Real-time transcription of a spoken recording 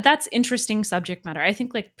That's interesting subject matter. I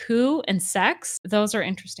think like poo and sex, those are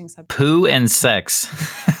interesting subjects. Poo and sex.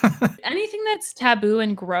 Anything that's taboo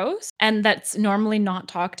and gross and that's normally not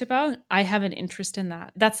talked about, I have an interest in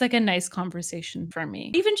that. That's like a nice conversation for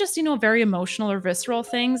me. Even just, very emotional or visceral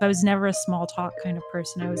things. I was never a small talk kind of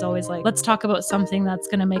person. I was always like, let's talk about something that's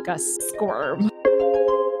going to make us squirm.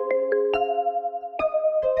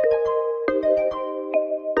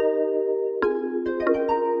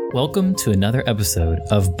 Welcome to another episode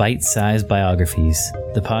of Bite-Sized Biographies,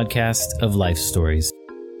 the podcast of life stories.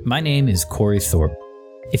 My name is Corey Thorpe.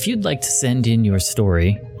 If you'd like to send in your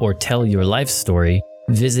story or tell your life story,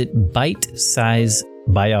 visit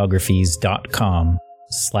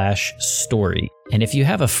bitesizebiographies.com/story. And if you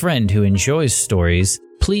have a friend who enjoys stories,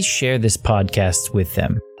 please share this podcast with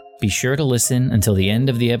them. Be sure to listen until the end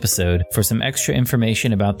of the episode for some extra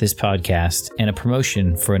information about this podcast and a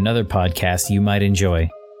promotion for another podcast you might enjoy.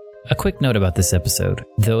 A quick note about this episode.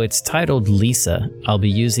 Though it's titled Lisa, I'll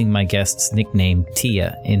be using my guest's nickname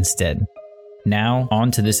Tia instead. Now,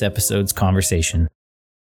 on to this episode's conversation.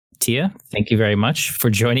 Tia, thank you very much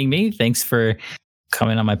for joining me. Thanks for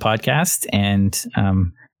coming on my podcast and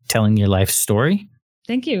telling your life story.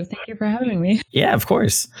 Thank you. Thank you for having me. Yeah, of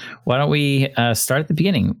course. Why don't we start at the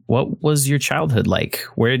beginning? What was your childhood like?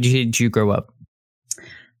 Where did you grow up?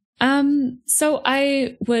 So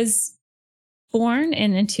I was born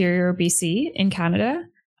in interior BC in Canada,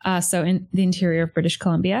 so in the interior of British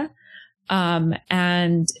Columbia.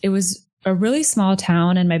 And it was a really small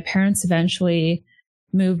town, and my parents eventually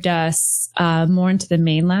moved us more into the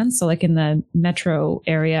mainland, so like in the metro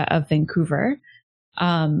area of Vancouver,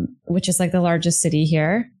 which is like the largest city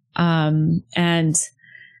here. And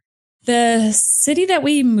the city that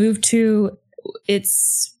we moved to,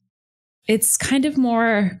 it's kind of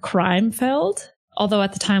more crime-filled. Although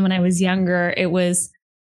at the time when I was younger, it was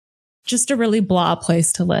just a really blah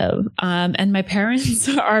place to live. And my parents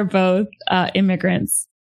are both immigrants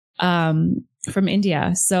from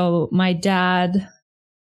India. So my dad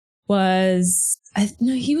he's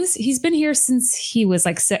been here since he was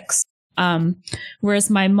like 6. Whereas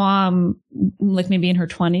my mom, like maybe in her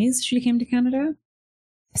 20s, she came to Canada.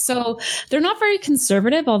 So they're not very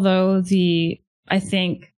conservative, although I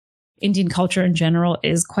think Indian culture in general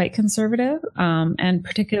is quite conservative. And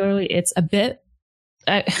particularly it's a bit,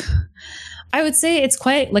 I would say it's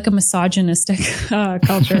quite like a misogynistic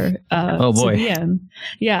culture oh boy. to be in.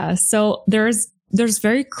 Yeah. So there's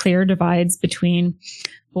very clear divides between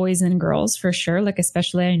boys and girls for sure. Like,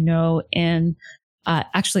 especially I know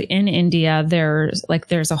actually in India, there's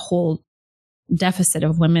a whole deficit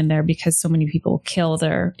of women there because so many people kill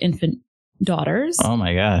their infant daughters. Oh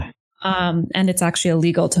my God. And it's actually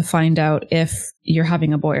illegal to find out if you're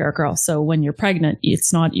having a boy or a girl. So when you're pregnant,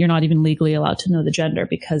 you're not even legally allowed to know the gender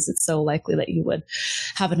because it's so likely that you would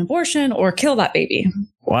have an abortion or kill that baby.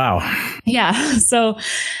 Wow. Yeah. So,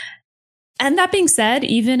 and that being said,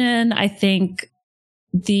 even in, I think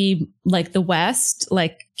the West,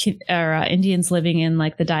 Indians living in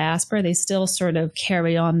like the diaspora, they still sort of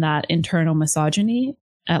carry on that internal misogyny.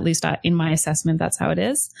 At least in my assessment, that's how it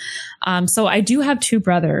is. So I do have 2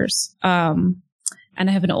 brothers, and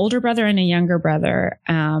I have an older brother and a younger brother.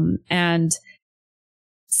 And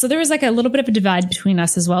so there was like a little bit of a divide between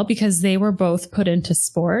us as well, because they were both put into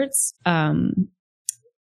sports, and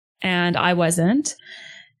I wasn't.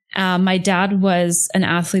 My dad was an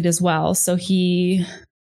athlete as well. So he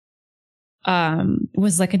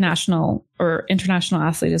was like a national or international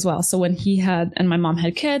athlete as well. So when he and my mom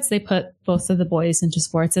had kids, they put both of the boys into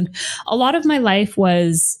sports. And a lot of my life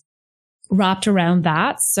was wrapped around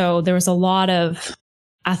that. So there was a lot of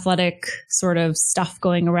athletic sort of stuff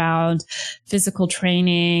going around, physical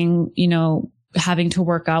training, having to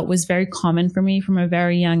work out was very common for me from a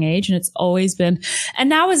very young age. And it's always been, and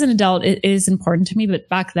now as an adult, it is important to me, but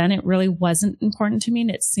back then it really wasn't important to me. And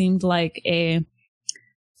it seemed like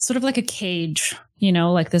sort of like a cage,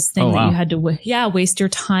 like this thing that you had to, waste your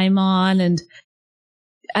time on. And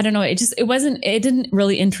I don't know, it didn't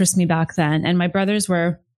really interest me back then. And my brothers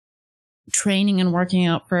were training and working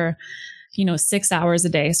out for, 6 hours a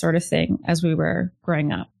day sort of thing as we were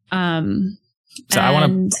growing up. So I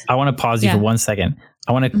want to pause you for 1 second.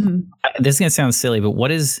 This is going to sound silly, but what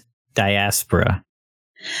is diaspora?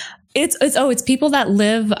 It's people that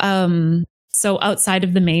live, so outside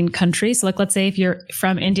of the main country. So like, let's say if you're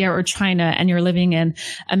from India or China and you're living in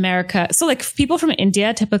America. So like people from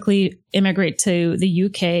India typically immigrate to the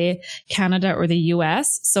UK, Canada, or the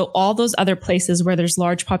US. So all those other places where there's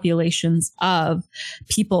large populations of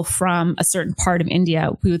people from a certain part of India,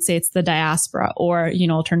 we would say it's the diaspora, or,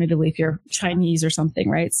 alternatively, if you're Chinese or something,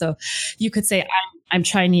 right? So you could say I'm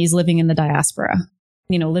Chinese living in the diaspora.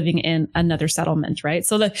 living in another settlement, right?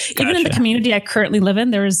 So Gotcha. Even in the community I currently live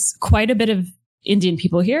in, there's quite a bit of Indian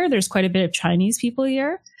people here. There's quite a bit of Chinese people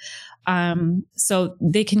here. So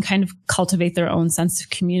they can kind of cultivate their own sense of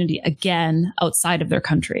community again outside of their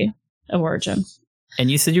country of origin. And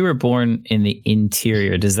you said you were born in the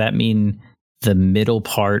interior. Does that mean the middle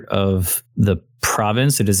part of the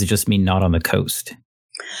province, or does it just mean not on the coast?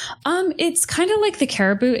 It's kind of like the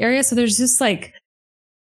Caribou area. So there's just like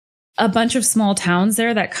a bunch of small towns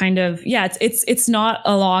there that kind of, it's not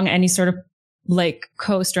along any sort of like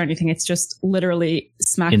coast or anything. It's just literally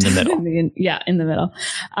smack in the middle. In the middle.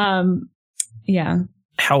 Yeah.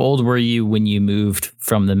 How old were you when you moved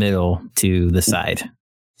from the middle to the side?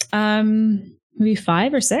 Maybe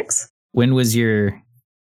 5 or 6. When was your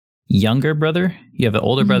younger brother? You have an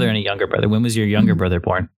older brother and a younger brother. When was your younger brother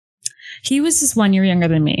born? He was just 1 year younger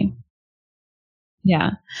than me.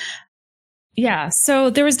 Yeah. Yeah. So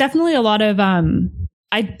there was definitely a lot of,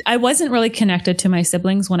 I wasn't really connected to my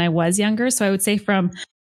siblings when I was younger. So I would say from,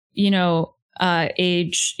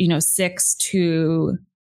 age, 6 to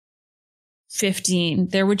 15,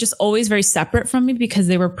 they were just always very separate from me because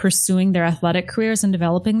they were pursuing their athletic careers and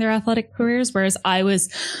developing their athletic careers. Whereas I was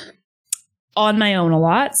on my own a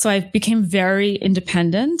lot. So I became very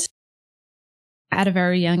independent at a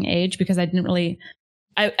very young age because I didn't really,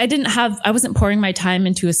 I wasn't pouring my time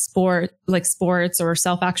into a sport like sports or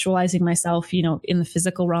self-actualizing myself, in the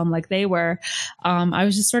physical realm like they were. I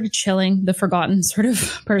was just sort of chilling, the forgotten sort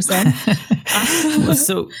of person.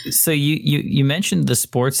 So you mentioned the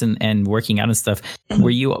sports and working out and stuff. Were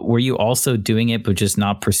you also doing it, but just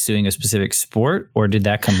not pursuing a specific sport, or did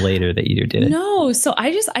that come later that you did it? No. So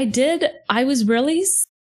I didn't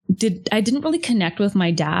really connect with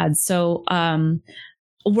my dad. So,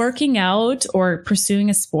 working out or pursuing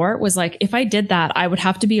a sport was like, if I did that, I would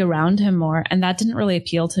have to be around him more. And that didn't really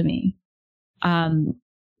appeal to me. I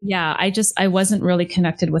wasn't really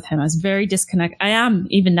connected with him. I was very disconnected. I am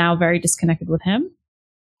even now very disconnected with him.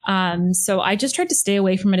 So I just tried to stay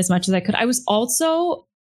away from it as much as I could. I was also,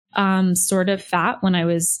 sort of fat when I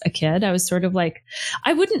was a kid. I was sort of like,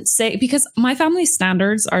 I wouldn't say, because my family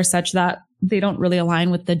standards are such that they don't really align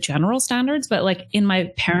with the general standards, but like in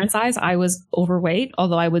my parents' eyes, I was overweight,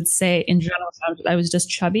 although I would say in general, I was just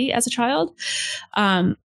chubby as a child.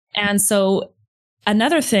 And so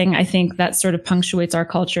another thing I think that sort of punctuates our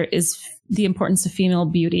culture is the importance of female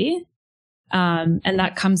beauty. And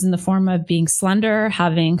that comes in the form of being slender,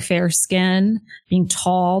 having fair skin, being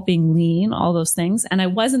tall, being lean, all those things. And I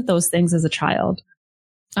wasn't those things as a child.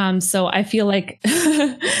 So I feel like,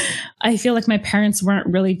 my parents weren't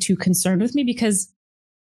really too concerned with me because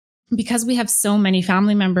we have so many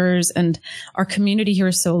family members and our community here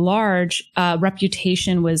is so large,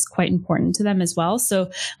 reputation was quite important to them as well. So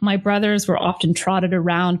my brothers were often trotted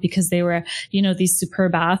around because they were, these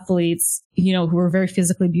superb athletes, who were very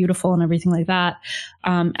physically beautiful and everything like that,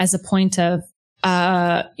 as a point of,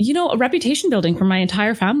 a reputation building for my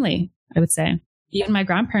entire family, I would say. Even my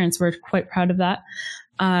grandparents were quite proud of that.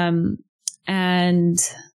 And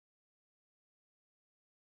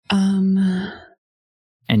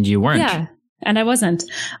you weren't. Yeah. And I wasn't.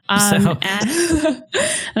 And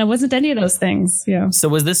I wasn't any of those things. Yeah. So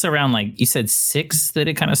was this around, like you said, 6 that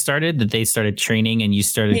it kind of started, that they started training and you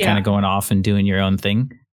started kind of going off and doing your own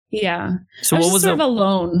thing? Yeah. So what was sort of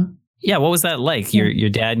alone? Yeah. What was that like? Your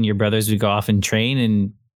dad and your brothers would go off and train,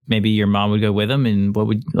 and maybe your mom would go with them. And what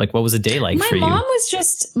was a day like for you?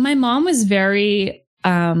 My mom was very,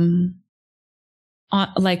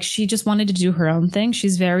 she just wanted to do her own thing.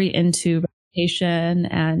 She's very into reputation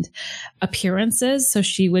and appearances. So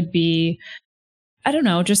she would be, I don't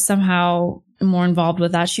know, just somehow more involved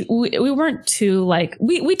with that. We weren't too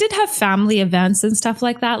we did have family events and stuff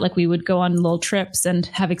like that. Like we would go on little trips and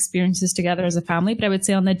have experiences together as a family. But I would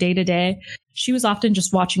say on the day to day, she was often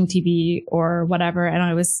just watching TV or whatever. And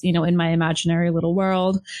I was, in my imaginary little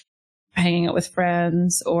world, hanging out with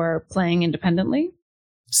friends or playing independently.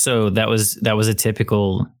 So that was a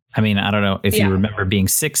typical, I mean, I don't know if you remember being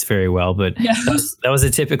 6 very well, but that was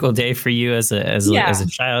a typical day for you as a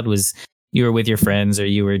child. Was you were with your friends, or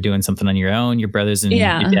you were doing something on your own? Your brothers and your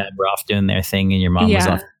dad were off doing their thing, and your mom was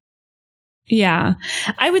off. Yeah.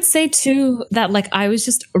 I would say too that I was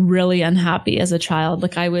just really unhappy as a child.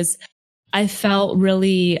 I felt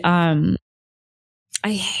really, I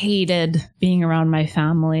hated being around my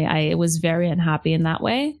family. I was very unhappy in that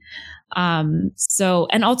way. And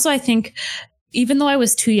also I think, even though I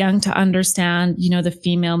was too young to understand, the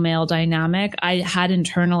female male dynamic, I had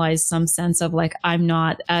internalized some sense of I'm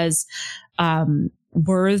not as,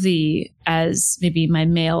 worthy as maybe my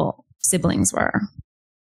male siblings were.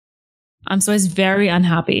 So I was very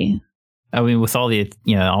unhappy I mean, with all the,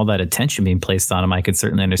 all that attention being placed on him, I could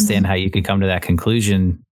certainly understand how you could come to that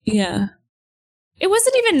conclusion. Yeah. It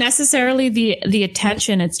wasn't even necessarily the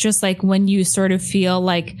attention. It's just like when you sort of feel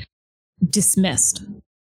like dismissed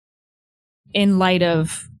in light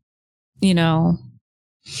of,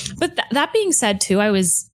 but that being said too, I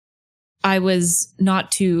was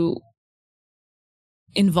not too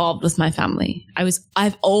involved with my family.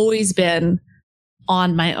 I've always been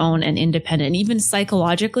on my own and independent, even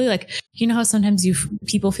psychologically. Like, how sometimes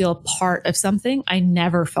people feel a part of something. I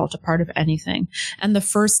never felt a part of anything. And the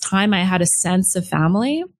first time I had a sense of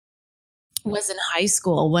family was in high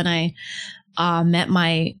school when I met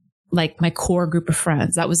my core group of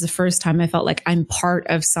friends. That was the first time I felt like I'm part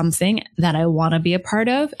of something that I want to be a part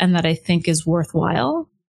of and that I think is worthwhile.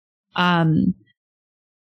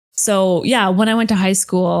 So yeah, when I went to high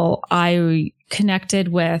school, I connected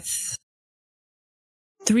with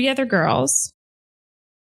 3 other girls,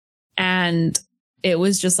 and it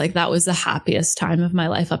was just like, that was the happiest time of my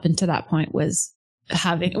life up until that point. Was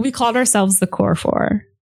we called ourselves the Core 4.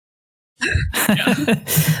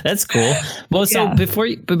 That's cool. Well, so Yeah. before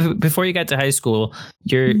you got to high school,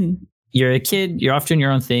 you're a kid, you're off doing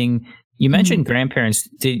your own thing. You mentioned grandparents.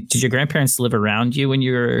 Did your grandparents live around you when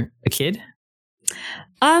you were a kid?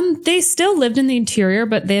 They still lived in the interior,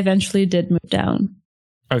 but they eventually did move down.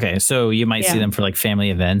 Okay, so you might see them for like family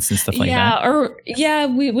events and stuff like that.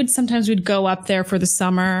 We'd go up there for the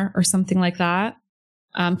summer or something like that.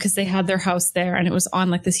 Because they had their house there and it was on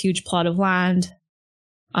like this huge plot of land.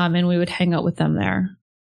 And we would hang out with them there.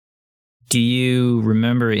 Do you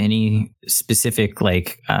remember any specific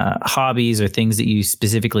like hobbies or things that you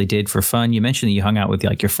specifically did for fun? You mentioned that you hung out with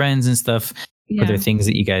like your friends and stuff. Yeah. Were there things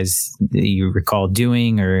that you recall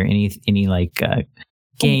doing, or any like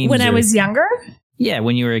games? When I was younger? Yeah,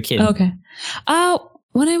 when you were a kid. Okay.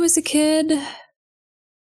 When I was a kid.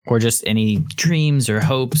 Or just any dreams or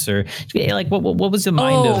hopes, or like what was the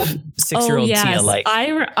mind of 6-year-old Tia like?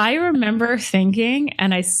 I remember thinking,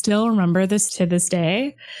 and I still remember this to this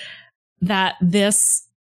day, that this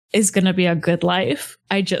is going to be a good life.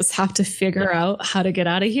 I just have to figure out how to get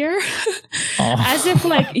out of here. As if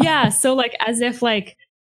like, yeah. So like, as if like,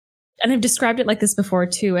 and I've described it like this before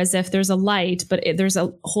too, as if there's a light, but there's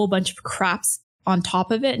a whole bunch of craps on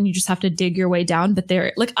top of it and you just have to dig your way down. But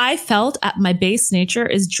I felt at my base nature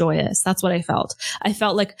is joyous. That's what I felt. I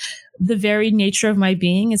felt like the very nature of my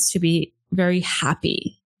being is to be very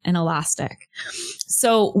happy and elastic.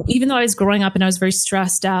 So even though I was growing up and I was very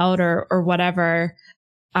stressed out or whatever,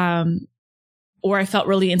 or I felt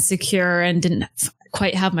really insecure and didn't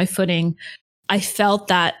quite have my footing, I felt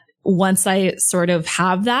that once I sort of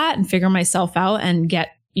have that and figure myself out and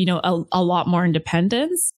get, a lot more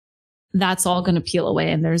independence, that's all going to peel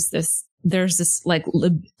away. And there's this like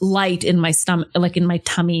light in my stomach, like in my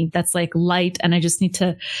tummy, that's like light. And I just need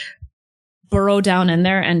to burrow down in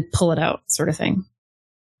there and pull it out, sort of thing.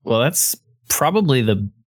 Well, that's probably the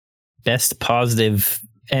best positive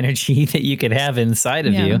energy that you could have inside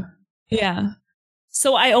of you. Yeah.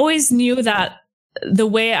 So I always knew that the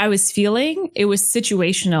way I was feeling, it was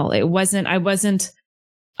situational. I wasn't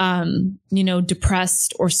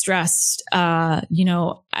depressed or stressed,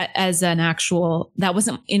 as an actual, that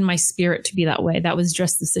wasn't in my spirit to be that way. That was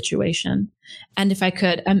just the situation. And if I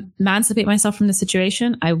could emancipate myself from the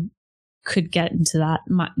situation, I could get into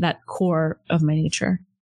that core of my nature.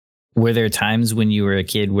 Were there times when you were a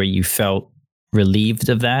kid where you felt relieved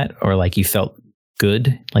of that, or like you felt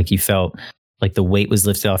good, like you felt like the weight was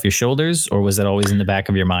lifted off your shoulders, or was that always in the back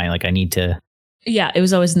of your mind? Like, I need to. Yeah, it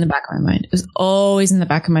was always in the back of my mind. It was always in the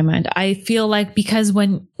back of my mind. I feel like because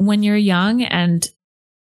when you're young, and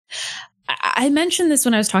I mentioned this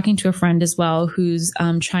when I was talking to a friend as well, who's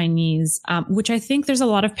Chinese, which I think there's a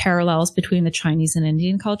lot of parallels between the Chinese and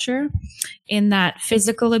Indian culture, in that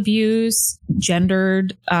physical abuse,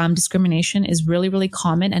 gendered discrimination is really, really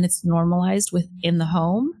common and it's normalized within the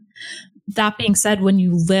home. That being said, when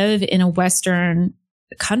you live in a Western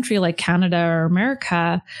country like Canada or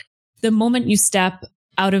America, the moment you step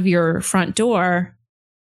out of your front door,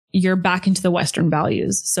 you're back into the Western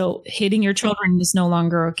values. So hitting your children is no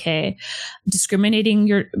longer okay.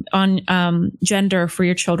 Discriminating on gender for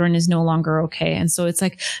your children is no longer okay. And so it's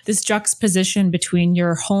like this juxtaposition between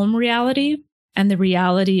your home reality and the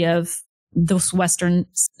reality of this Western,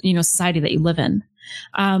 society that you live in.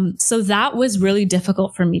 So that was really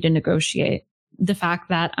difficult for me to negotiate. The fact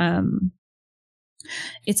that,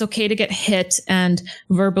 it's okay to get hit and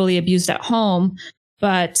verbally abused at home,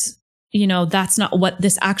 but, that's not what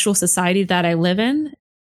this actual society that I live in,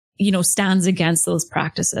 stands against those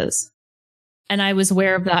practices. And I was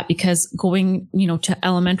aware of that because going, to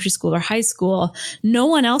elementary school or high school, no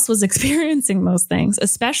one else was experiencing those things,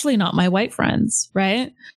 especially not my white friends.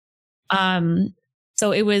 Right.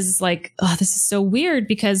 So it was like, oh, this is so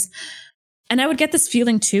weird and I would get this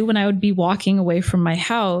feeling too, when I would be walking away from my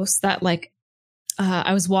house, that like,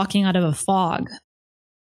 I was walking out of a fog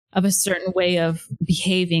of a certain way of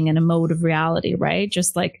behaving in a mode of reality. Right.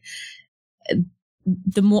 Just like,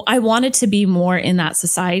 the more I wanted to be more in that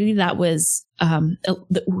society that was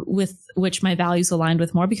with which my values aligned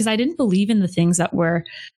with more, because I didn't believe in the things that were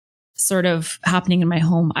sort of happening in my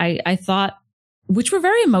home. I thought, which were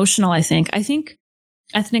very emotional. I think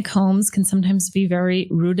ethnic homes can sometimes be very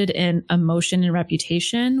rooted in emotion and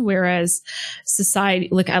reputation, whereas society,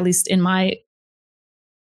 like at least in my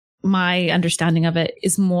understanding of it,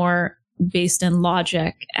 is more based in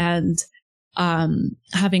logic and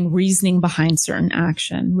having reasoning behind certain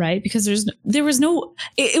action, right? Because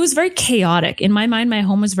it was very chaotic. In my mind, my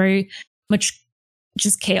home was very much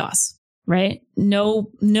just chaos, right?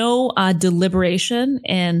 No deliberation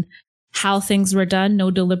in how things were done,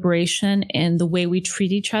 no deliberation in the way we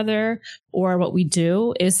treat each other or what we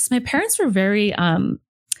do. My parents were very,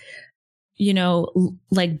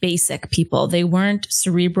 like basic people. They weren't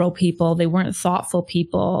cerebral people. They weren't thoughtful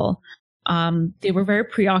people. They were very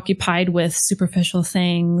preoccupied with superficial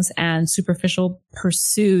things and superficial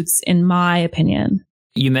pursuits, in my opinion.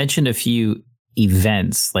 You mentioned a few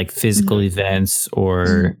events, like physical events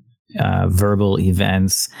or verbal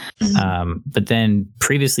events. But then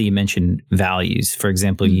previously you mentioned values. For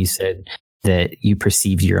example, you said that you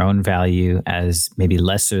perceived your own value as maybe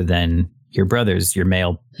lesser than your brothers, your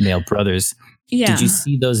male brothers. Yeah. Did you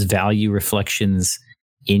see those value reflections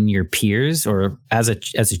in your peers, or as a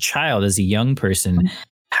child, as a young person?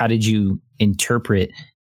 How did you interpret?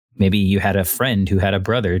 Maybe you had a friend who had a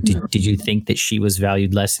brother. Did you think that she was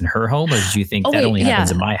valued less in her home, or did you think that only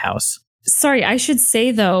happens in my house? Sorry, I should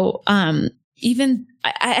say though, even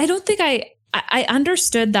I don't think I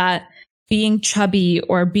understood that being chubby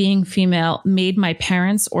or being female made my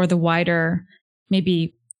parents or the wider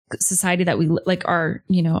maybe society that we like our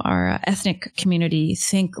ethnic community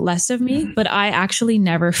think less of me, but I actually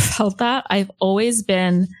never felt that. I've always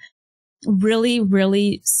been really,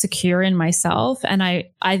 really secure in myself. And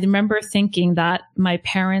I remember thinking that my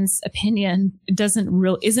parents' opinion isn't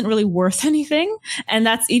really worth anything. And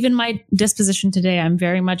that's even my disposition today. I'm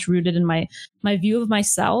very much rooted in my view of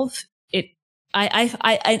myself.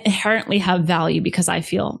 I inherently have value because I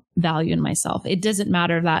feel value in myself. It doesn't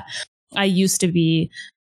matter that I used to be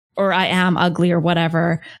or I am ugly or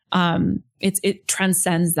whatever. It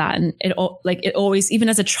transcends that. And it always, even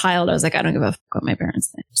as a child, I was like, I don't give a fuck what my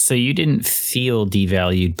parents think. So you didn't feel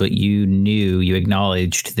devalued, but you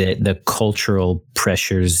acknowledged that the cultural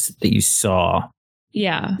pressures that you saw.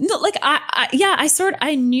 Yeah. No, like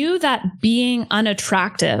I knew that being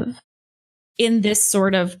unattractive in this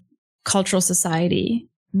sort of cultural society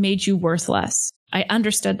made you worthless. I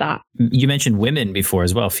understood that. You mentioned women before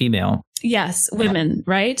as well, female. Yes, women,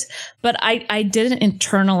 right? But I didn't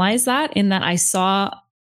internalize that, in that I saw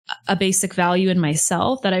a basic value in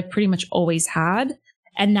myself that I pretty much always had.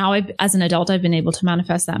 And now as an adult, I've been able to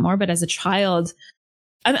manifest that more. But as a child,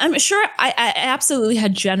 I'm sure I absolutely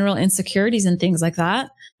had general insecurities and things like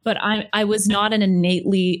that. But I was not an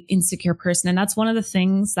innately insecure person. And that's one of the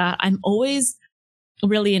things that I'm always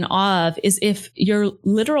really in awe of, is if your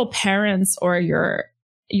literal parents or your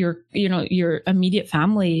immediate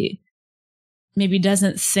family maybe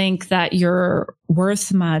doesn't think that you're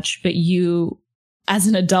worth much, but you as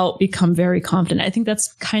an adult become very confident. I think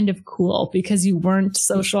that's kind of cool, because you weren't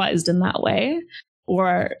socialized in that way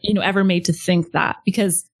or, ever made to think that.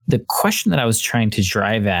 Because the question that I was trying to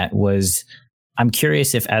drive at was, I'm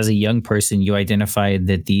curious if as a young person, you identified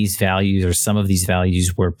that these values or some of these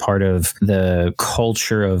values were part of the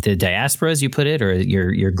culture of the diaspora, as you put it, or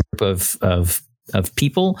your group of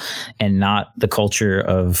people, and not the culture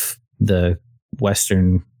of the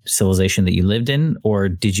Western civilization that you lived in? Or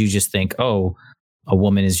did you just think, oh, a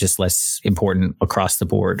woman is just less important across the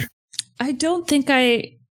board? I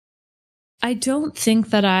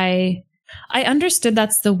understood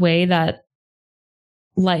that's the way that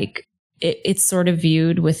like it's sort of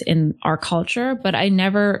viewed within our culture, but I've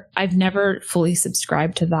never fully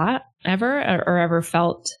subscribed to that ever, or ever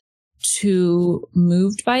felt too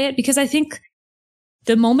moved by it, because I think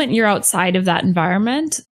the moment you're outside of that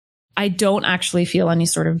environment, I don't actually feel any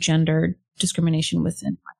sort of gender discrimination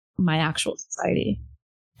within my actual society.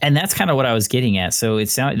 And that's kind of what I was getting at. So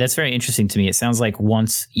that's very interesting to me. It sounds like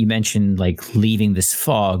once you mentioned like leaving this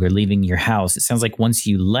fog or leaving your house, it sounds like once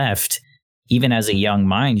you left, even as a young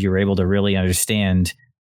mind, you were able to really understand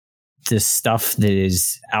the stuff that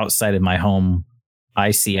is outside of my home,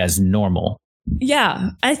 I see as normal.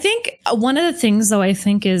 Yeah. I think one of the things, though, I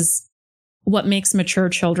think is what makes mature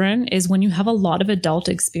children is when you have a lot of adult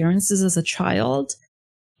experiences as a child,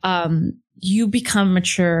 you become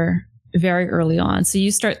mature very early on. So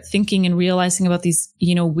you start thinking and realizing about these,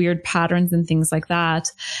 weird patterns and things like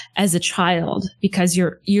that as a child, because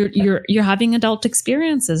you're having adult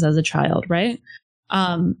experiences as a child, right?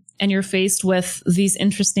 And you're faced with these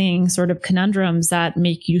interesting sort of conundrums that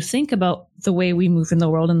make you think about the way we move in the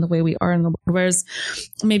world and the way we are in the world. Whereas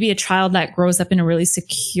maybe a child that grows up in a really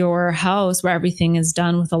secure house where everything is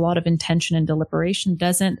done with a lot of intention and deliberation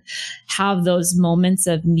doesn't have those moments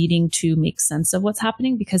of needing to make sense of what's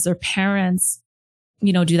happening because their parents,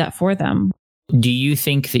 do that for them. Do you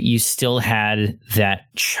think that you still had that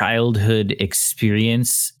childhood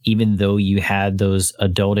experience, even though you had those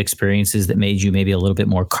adult experiences that made you maybe a little bit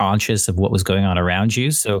more conscious of what was going on around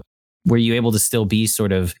you? So were you able to still be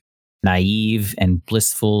sort of naive and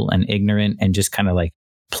blissful and ignorant and just kind of like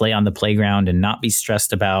play on the playground and not be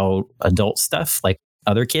stressed about adult stuff like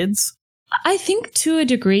other kids? I think to a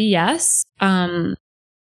degree, yes. I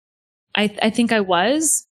think I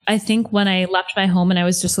was. I think when I left my home and I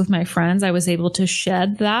was just with my friends, I was able to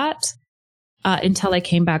shed that until I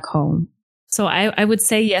came back home. So I would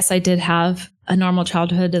say, yes, I did have a normal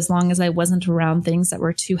childhood as long as I wasn't around things that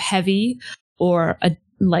were too heavy or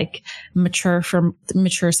mature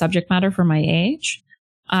subject matter for my age.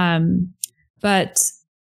 But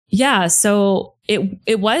yeah, so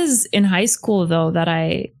it was in high school though that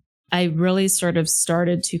I really sort of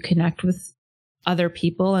started to connect with other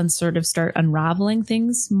people and sort of start unraveling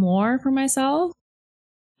things more for myself.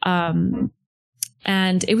 And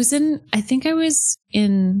it was I think I was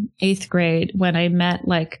in 8th grade when I met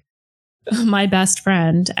my best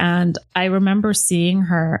friend. And I remember seeing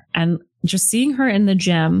her and just seeing her in the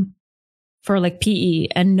gym for PE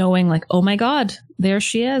and knowing oh my God, there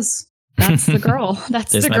she is. That's the girl.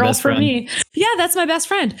 That's the girl for me. Yeah, that's my best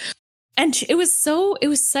friend. And it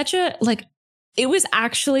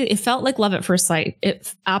felt like love at first sight.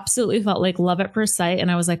 It absolutely felt like love at first sight. And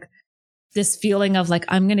I was this feeling of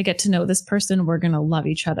I'm going to get to know this person. We're going to love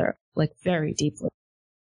each other very deeply.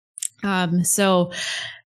 So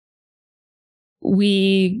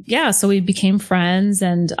we became friends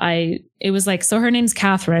and so her name's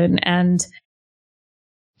Catherine and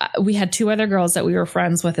we had 2 other girls that we were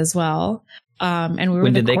friends with as well. And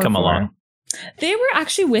when did they come along? They were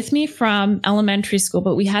actually with me from elementary school,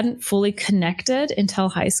 but we hadn't fully connected until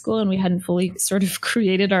high school and we hadn't fully sort of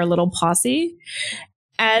created our little posse.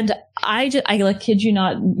 And I kid you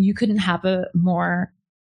not, you couldn't have a more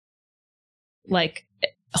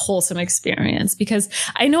wholesome experience, because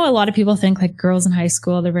I know a lot of people think girls in high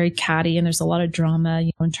school, they're very catty and there's a lot of drama,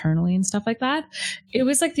 internally and stuff like that. It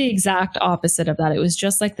was the exact opposite of that. It was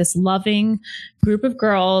just this loving group of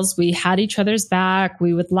girls. We had each other's back.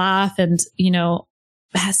 We would laugh and,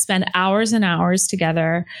 spend hours and hours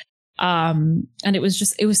together. And it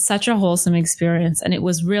was such a wholesome experience. And it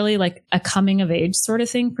was really a coming of age sort of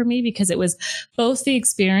thing for me, because it was both the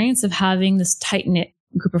experience of having this tight knit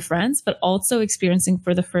group of friends, but also experiencing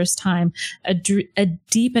for the first time a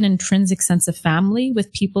deep and intrinsic sense of family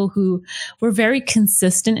with people who were very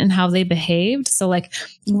consistent in how they behaved. So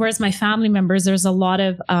whereas my family members, there's a lot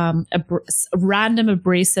of random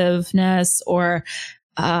abrasiveness or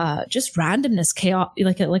just randomness, chaos,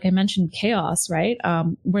 like I mentioned, chaos, right?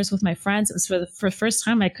 Whereas with my friends, it was for the first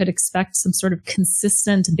time I could expect some sort of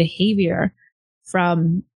consistent behavior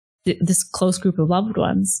from this close group of loved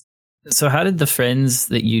ones. So how did the friends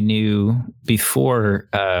that you knew before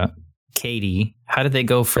Katie, how did they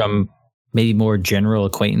go from maybe more general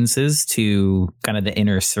acquaintances to kind of the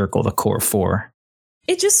inner circle, the core 4?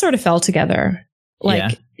 It just sort of fell together.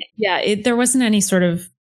 There wasn't any sort of,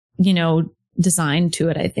 design to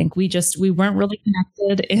it. I think we weren't really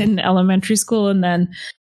connected in elementary school. And then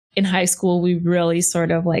in high school, we really sort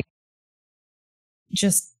of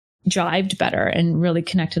just jived better and really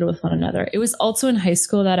connected with one another. It was also in high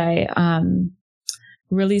school that I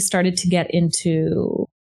really started to get into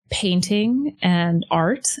painting and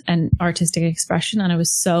art and artistic expression. And I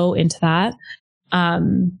was so into that.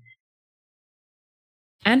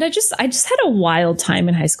 And I just had a wild time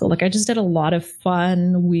in high school. I just did a lot of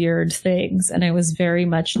fun, weird things. And I was very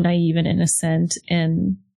much naive and innocent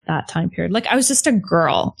in that time period. I was just a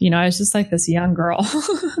girl, I was just this young girl.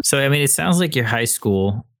 So, it sounds like your high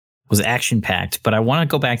school was action packed, but I want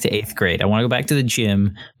to go back to 8th grade. I want to go back to the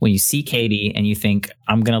gym when you see Katie and you think,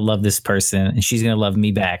 I'm going to love this person and she's going to love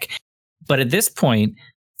me back. But at this point,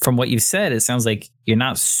 from what you've said, it sounds like you're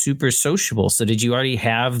not super sociable. So did you already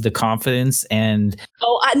have the confidence and...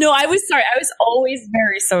 No, I was sorry. I was always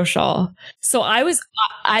very social. So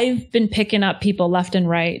I've been picking up people left and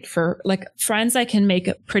right for like friends I can make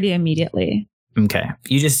pretty immediately. Okay.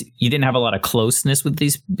 You didn't have a lot of closeness with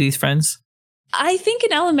these friends? I think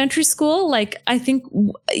in elementary school, like, I think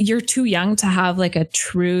you're too young to have like a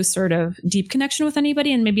true sort of deep connection with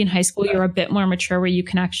anybody. And maybe in high school, you're a bit more mature where you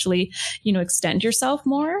can actually, extend yourself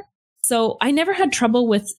more. So I never had trouble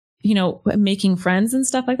with, making friends and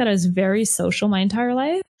stuff like that. I was very social my entire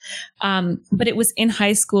life. But it was in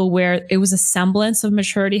high school where it was a semblance of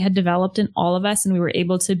maturity had developed in all of us. And we were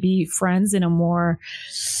able to be friends in a more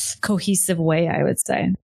cohesive way, I would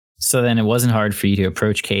say. So then it wasn't hard for you to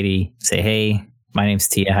approach Katie, say, hey, my name's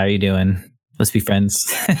Tia. How are you doing? Let's be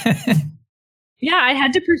friends. Yeah, I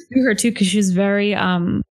had to pursue her too because she was very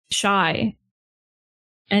shy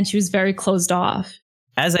and she was very closed off.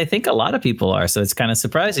 As I think a lot of people are. So it's kind of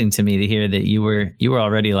surprising to me to hear that you were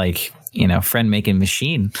already like, friend making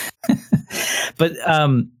machine. But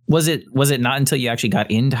was it not until you actually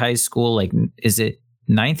got into high school? Like, is it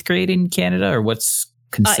 9th grade in Canada or what's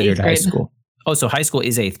considered high school? Oh, so high school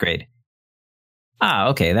is 8th grade. Ah,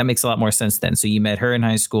 okay. That makes a lot more sense then. So you met her in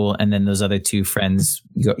high school and then those other two friends,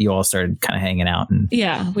 you all started kind of hanging out.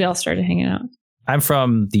 Yeah, we all started hanging out. I'm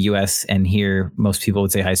from the US and here most people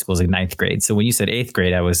would say high school is like 9th grade. So when you said 8th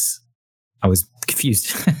grade, I was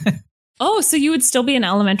confused. Oh, so you would still be in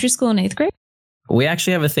elementary school in 8th grade? We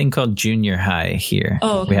actually have a thing called junior high here.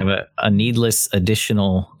 Oh, okay. We have a needless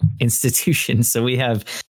additional institution. So we have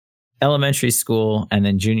elementary school and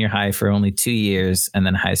then junior high for only 2 years and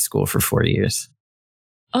then high school for 4 years.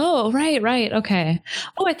 Oh, right. Okay.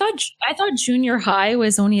 Oh, I thought junior high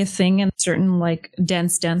was only a thing in certain like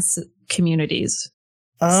dense communities.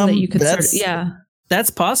 So that you could That's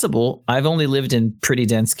possible. I've only lived in pretty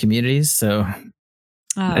dense communities, so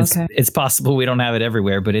it's possible we don't have it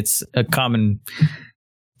everywhere, but it's a common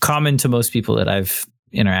to most people that I've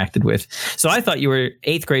interacted with. So I thought you were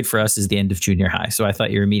 8th grade for us is the end of junior high. So I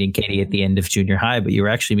thought you were meeting Katie at the end of junior high, but you were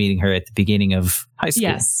actually meeting her at the beginning of high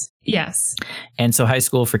school. Yes. And so high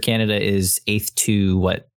school for Canada is 8th to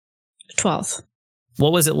what? 12th.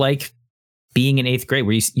 What was it like being in 8th grade?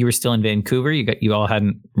 Were you were still in Vancouver? You all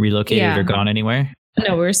hadn't relocated or gone anywhere?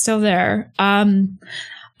 No, we were still there.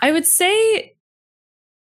 I would say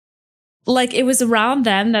like it was around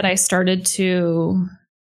then that I started to...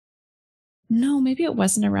 No, maybe it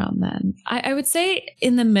wasn't around then. I would say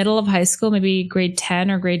in the middle of high school, maybe grade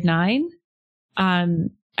 10 or grade 9,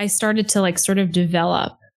 I started to like sort of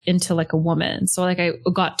develop into like a woman. So like I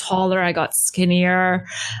got taller, I got skinnier.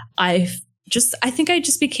 I think I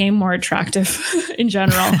just became more attractive in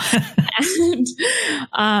general.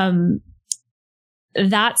 And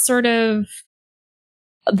that sort of,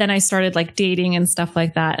 then I started like dating and stuff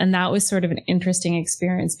like that. And that was sort of an interesting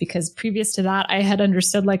experience because previous to that, I had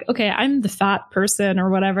understood like, okay, I'm the fat person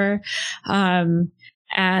or whatever. And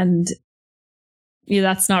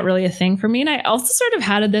that's not really a thing for me. And I also sort of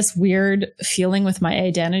had this weird feeling with my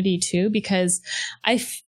identity too, because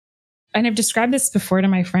and I've described this before to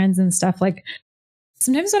my friends and stuff. Like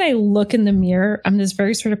sometimes when I look in the mirror, I'm this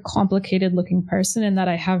very sort of complicated looking person in that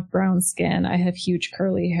I have brown skin. I have huge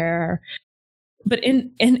curly hair. But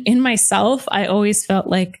in myself, I always felt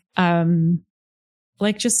like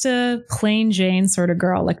just a plain Jane sort of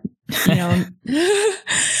girl, like,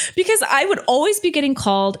 because I would always be getting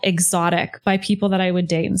called exotic by people that I would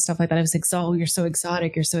date and stuff like that. I was like, oh, you're so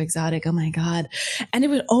exotic. You're so exotic. Oh my God. And it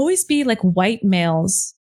would always be like white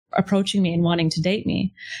males approaching me and wanting to date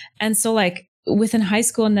me. And so like within high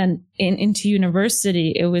school and then into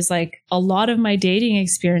university, it was like a lot of my dating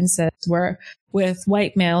experiences were with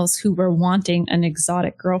white males who were wanting an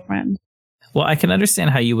exotic girlfriend. Well, I can understand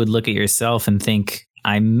how you would look at yourself and think,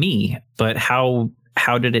 I'm me. But how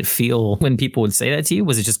did it feel when people would say that to you?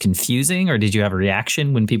 Was it just confusing or did you have a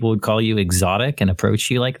reaction when people would call you exotic and approach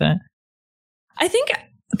you like that? I think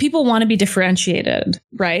people want to be differentiated,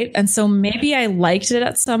 right? And so maybe I liked it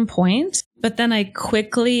at some point, but then I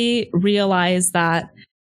quickly realized that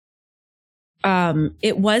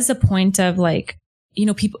it was a point of like,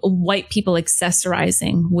 white people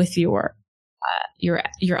accessorizing with your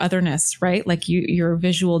otherness, right? Like your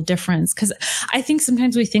visual difference. Cause I think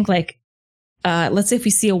sometimes we think like, let's say if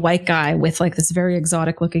we see a white guy with like this very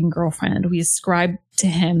exotic looking girlfriend, we ascribe to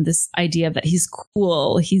him this idea that he's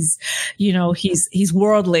cool. He's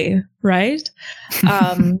worldly, right?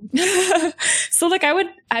 So like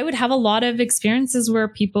I would have a lot of experiences where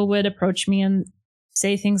people would approach me and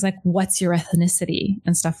say things like, what's your ethnicity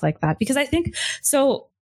and stuff like that. Because I think so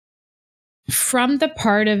from the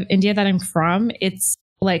part of India that I'm from, it's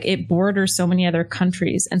like it borders so many other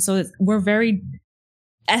countries. And so we're very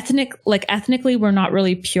ethnically, we're not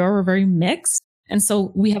really pure. We're very mixed. And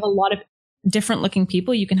so we have a lot of different looking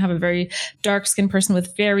people. You can have a very dark skinned person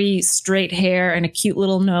with very straight hair and a cute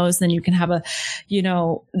little nose. Then you can have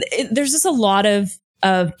there's just a lot of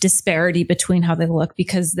disparity between how they look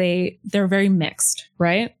because they're very mixed,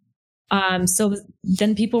 right? So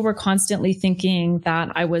then people were constantly thinking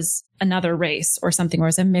that I was another race or something, or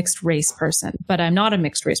as a mixed race person, but I'm not a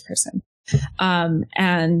mixed race person.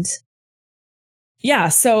 And yeah,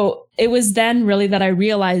 so it was then really that I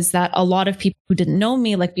realized that a lot of people who didn't know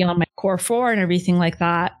me, like beyond my core four and everything like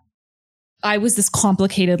that, I was this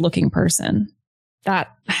complicated looking person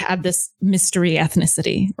that had this mystery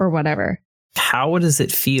ethnicity or whatever. How does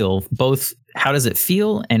it feel? Both, how does it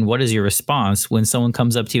feel and what is your response when someone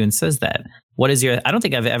comes up to you and says that? I don't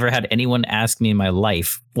think I've ever had anyone ask me in my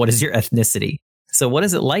life, what is your ethnicity? So what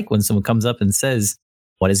is it like when someone comes up and says,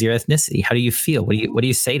 what is your ethnicity? How do you feel? What do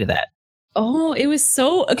you say to that? Oh, it was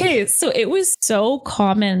so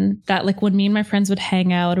common that like when me and my friends would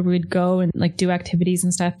hang out or we'd go and like do activities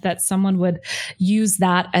and stuff, that someone would use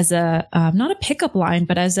that as a, not a pickup line,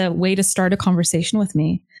 but as a way to start a conversation with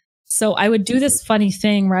me. So I would do this funny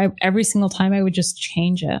thing where every single time I would just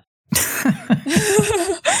change it.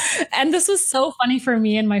 And this was so funny for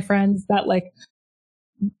me and my friends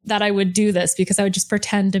that I would do this because I would just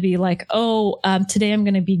pretend to be like, today I'm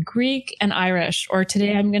going to be Greek and Irish, or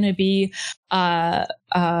today I'm going to be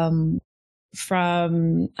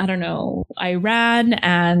from, I don't know, Iran,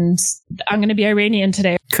 and I'm going to be Iranian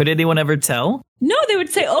today. Could anyone ever tell? No, they would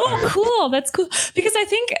say, oh, cool. That's cool. Because I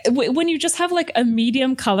think when you just have like a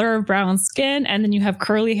medium color of brown skin and then you have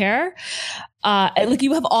curly hair, like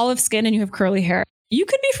you have olive skin and you have curly hair, you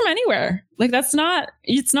could be from anywhere. Like it's not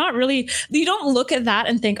really, you don't look at that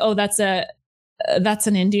and think, oh, that's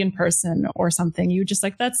an Indian person or something. You just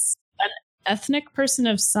like, that's an ethnic person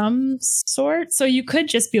of some sort. So you could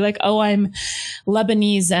just be like, oh, I'm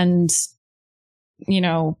Lebanese and,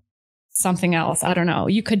 something else. I don't know.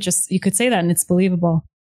 You could say that and it's believable.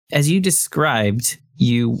 As you described,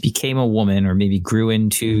 you became a woman or maybe grew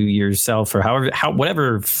into yourself or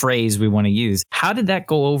whatever phrase we want to use. How did that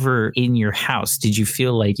go over in your house? Did you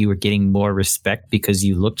feel like you were getting more respect because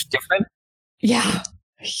you looked different? Yeah.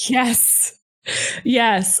 Yes.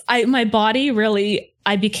 My body really,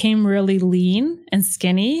 I became really lean and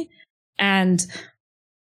skinny, and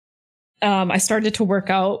I started to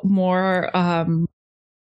work out more.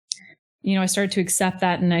 I started to accept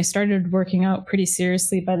that, and I started working out pretty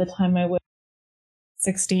seriously by the time I was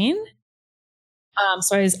 16.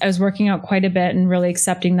 So I was working out quite a bit and really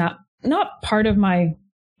accepting that, not part of my,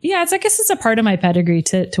 I guess it's a part of my pedigree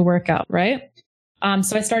to work out, right?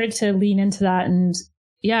 So I started to lean into that, and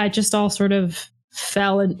it just all sort of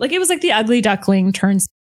fell, and like it was like the ugly duckling turns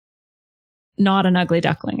not an ugly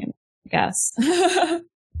duckling, I guess.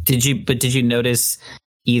 Did you notice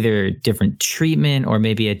either different treatment or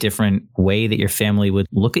maybe a different way that your family would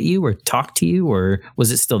look at you or talk to you, or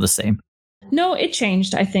was it still the same? No, it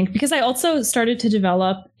changed, I think, because I also started to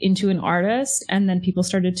develop into an artist, and then people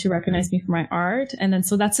started to recognize me for my art. And then,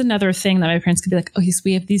 so that's another thing that my parents could be like, oh, yes,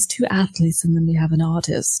 we have these two athletes and then we have an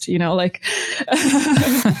artist, like.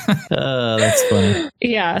 Oh, that's funny.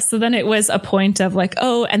 Yeah. So then it was a point of like,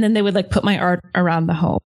 oh, and then they would like put my art around the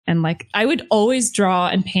home. And like, I would always draw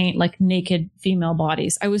and paint like naked female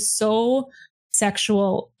bodies. I was so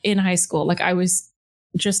sexual in high school. Like I was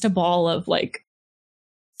just a ball of like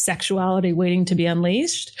sexuality waiting to be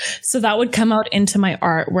unleashed. So that would come out into my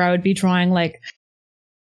art where I would be drawing like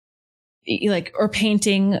or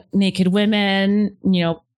painting naked women,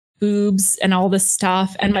 boobs and all this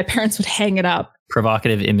stuff. And my parents would hang it up.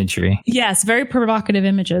 Provocative imagery. Yes, very provocative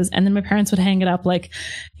images. And then my parents would hang it up like,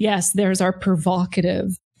 yes, there's our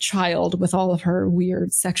provocative child with all of her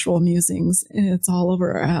weird sexual musings. And it's all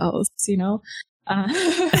over our house,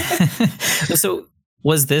 So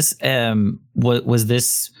was this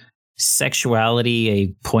sexuality a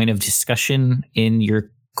point of discussion in your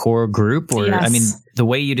core group? Or, yes. I mean, the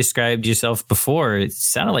way you described yourself before, it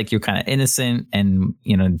sounded like you're kind of innocent and,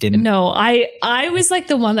 didn't. No, I was like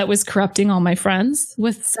the one that was corrupting all my friends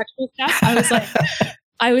with sexual stuff. I was like,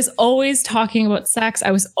 I was always talking about sex.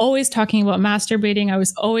 I was always talking about masturbating. I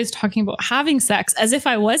was always talking about having sex as if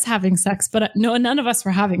I was having sex, but no, none of us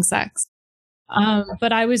were having sex.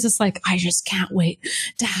 But I was just like, I just can't wait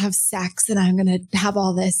to have sex, and I'm going to have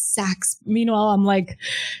all this sex. Meanwhile, I'm like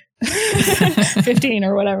 15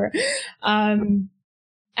 or whatever. And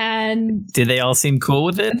did they all seem cool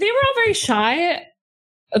with it? They were all very shy.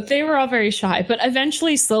 They were all very shy, but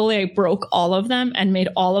eventually, slowly, I broke all of them and made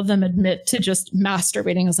all of them admit to just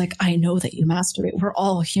masturbating. I was like, I know that you masturbate. We're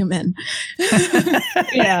all human.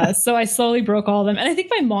 Yeah. So I slowly broke all of them. And I think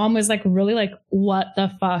my mom was like, really like, what the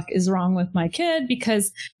fuck is wrong with my kid?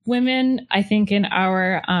 Because women, I think in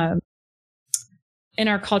our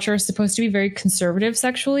culture are supposed to be very conservative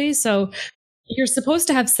sexually. So you're supposed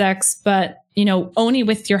to have sex, but only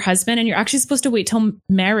with your husband, and you're actually supposed to wait till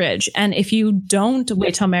marriage. And if you don't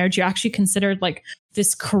wait till marriage, you're actually considered like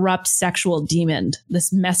this corrupt sexual demon,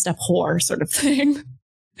 this messed up whore sort of thing.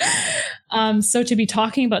 So to be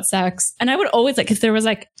talking about sex, and I would always like, if there was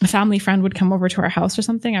like a family friend would come over to our house or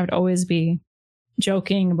something, I would always be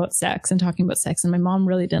joking about sex and talking about sex. And my mom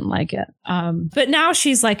really didn't like it. But now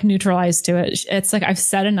she's like neutralized to it. It's like, I've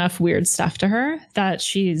said enough weird stuff to her that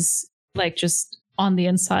she's like just on the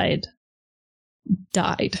inside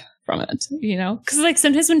died from it, because like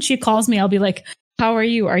sometimes when she calls me, I'll be like, how are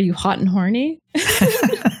you? Are you hot and horny?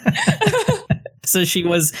 So she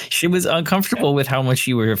was uncomfortable with how much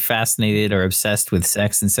you were fascinated or obsessed with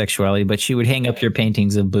sex and sexuality, but she would hang up your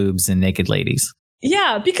paintings of boobs and naked ladies.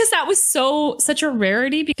 Yeah, because that was such a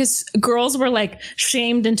rarity, because girls were like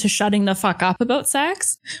shamed into shutting the fuck up about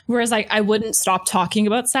sex. Whereas like I wouldn't stop talking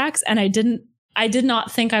about sex, and I did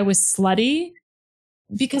not think I was slutty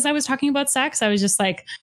because I was talking about sex. I was just like,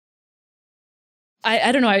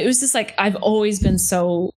 I don't know. It was just like, I've always been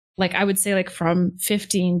so like, I would say like from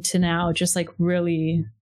 15 to now, just like really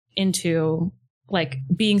into like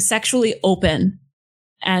being sexually open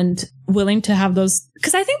and willing to have those.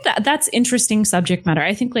 Cause I think that's interesting subject matter.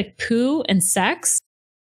 I think like poo and sex,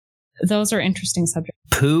 those are interesting subjects.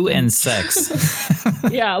 Poo and sex.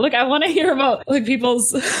 Yeah. Look, I want to hear about like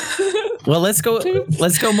people's. Well, let's go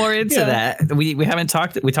more into that. We haven't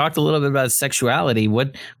talked. We talked a little bit about sexuality.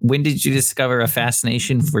 When did you discover a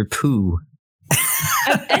fascination for poo?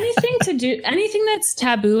 Anything that's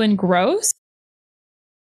taboo and gross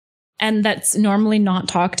and that's normally not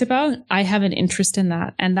talked about, I have an interest in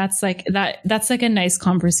that. And that's like a nice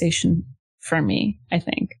conversation for me, I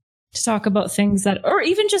think. To talk about things that, or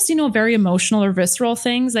even just, very emotional or visceral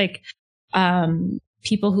things, like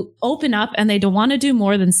people who open up and they don't want to do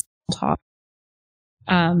more than talk.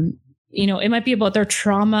 It might be about their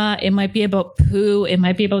trauma. It might be about poo. It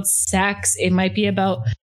might be about sex. It might be about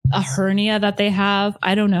a hernia that they have.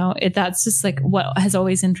 I don't know. That's just like what has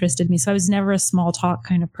always interested me. So I was never a small talk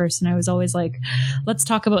kind of person. I was always like, let's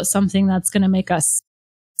talk about something that's going to make us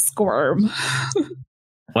squirm.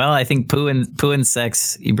 Well, I think poo and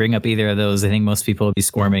sex, you bring up either of those, I think most people will be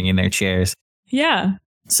squirming in their chairs. Yeah.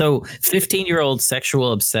 So 15-year-old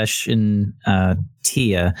sexual obsession,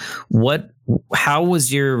 Tia, how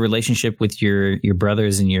was your relationship with your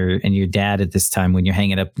brothers and your dad at this time when you're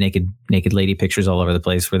hanging up naked lady pictures all over the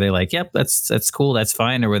place? Were they like, yep, that's cool, that's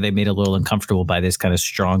fine? Or were they made a little uncomfortable by this kind of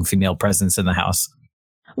strong female presence in the house?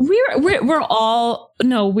 We're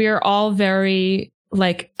all very,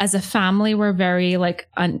 like, as a family, we're very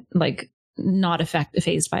not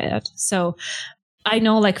phased by it. So I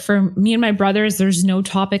know, like, for me and my brothers, there's no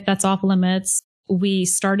topic that's off limits. We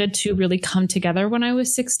started to really come together when I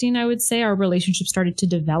was 16, I would say. Our relationship started to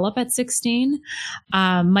develop at 16.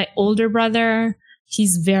 My older brother,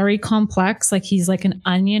 he's very complex. Like, he's like an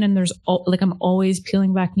onion, and I'm always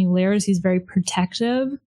peeling back new layers. He's very protective.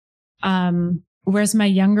 Whereas my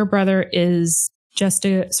younger brother is just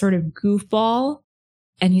a sort of goofball.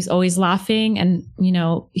 And he's always laughing. And,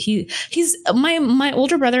 he's my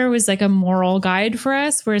older brother was like a moral guide for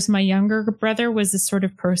us. Whereas my younger brother was this sort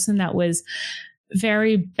of person that was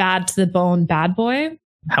very bad to the bone, bad boy.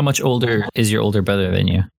 How much older is your older brother than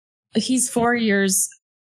you? He's 4 years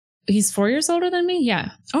older than me.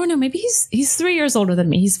 Yeah. Oh no, maybe he's 3 years older than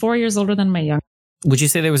me. He's 4 years older than my younger. Would you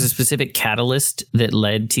say there was a specific catalyst that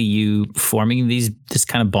led to you forming this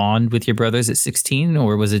kind of bond with your brothers at 16,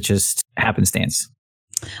 or was it just happenstance?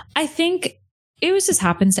 I think it was just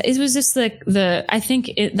happenstance. It was just like that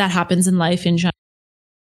happens in life in general,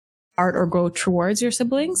 art or go towards your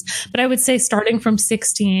siblings. But I would say starting from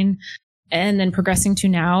 16 and then progressing to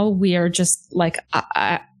now, we are just like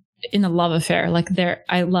in a love affair. Like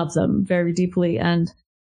I love them very deeply, and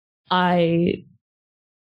I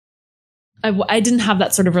didn't have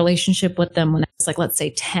that sort of relationship with them when I was like, let's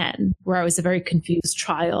say 10, where I was a very confused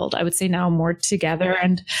child. I would say now more together,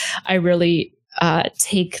 and I really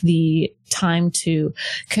take the time to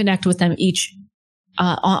connect with them each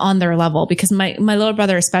on their level, because my little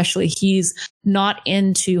brother especially, he's not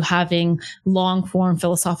into having long form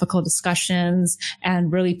philosophical discussions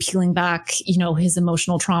and really peeling back, his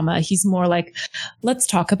emotional trauma. He's more like, let's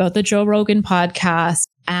talk about the Joe Rogan podcast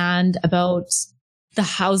and about the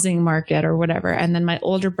housing market or whatever. And then my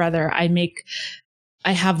older brother,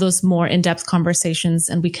 I have those more in-depth conversations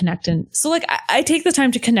and we connect. And so like, I take the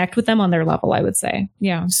time to connect with them on their level, I would say.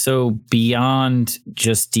 Yeah. So beyond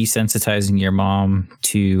just desensitizing your mom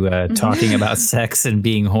to talking about sex and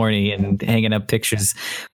being horny and hanging up pictures,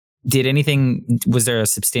 was there a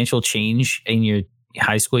substantial change in your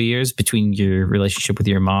high school years between your relationship with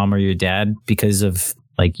your mom or your dad because of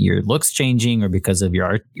like your looks changing or because of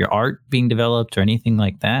your art being developed or anything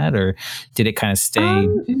like that? Or did it kind of stay?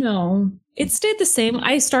 No, it stayed the same.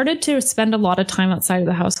 I started to spend a lot of time outside of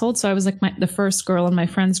the household. So I was like the first girl in my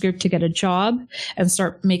friends group to get a job and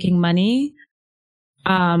start making money.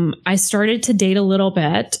 I started to date a little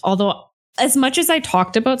bit, although as much as I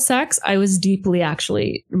talked about sex, I was deeply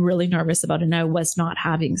actually really nervous about it and I was not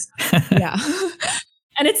having sex. Yeah.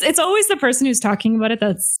 And it's always the person who's talking about it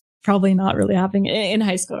that's probably not really happening in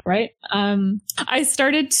high school, right? I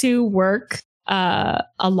started to work a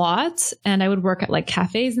lot and I would work at like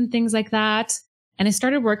cafes and things like that. And I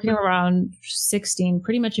started working around 16,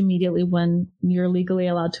 pretty much immediately when you're legally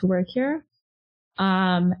allowed to work here.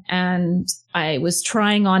 And I was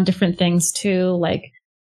trying on different things too, like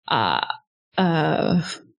I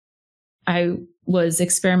was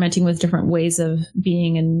experimenting with different ways of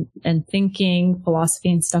being and thinking,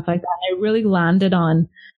 philosophy and stuff like that. I really landed on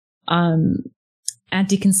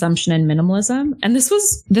anti-consumption and minimalism. And this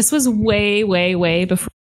was way, way, way before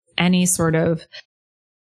any sort of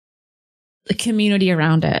community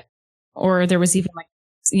around it. Or there was even like,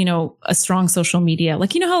 a strong social media.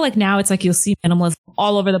 Like, how like now it's like you'll see minimalism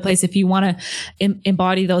all over the place. If you want to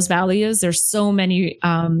embody those values, there's so many,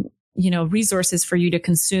 resources for you to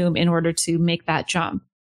consume in order to make that jump.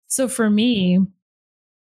 So for me,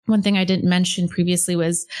 one thing I didn't mention previously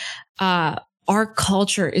was, our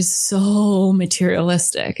culture is so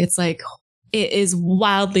materialistic. It's like, it is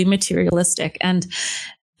wildly materialistic and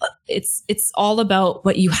it's all about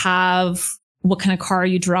what you have, what kind of car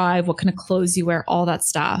you drive, what kind of clothes you wear, all that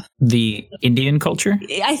stuff. The Indian culture?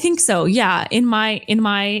 I think so. Yeah. In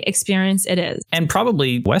my experience, it is. And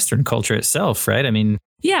probably Western culture itself, right? I mean,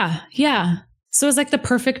 yeah. So it's like the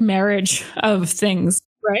perfect marriage of things,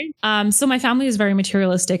 right? So my family is very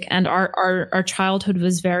materialistic and our childhood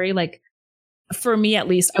was very like, for me at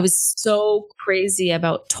least, I was so crazy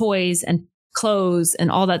about toys and clothes and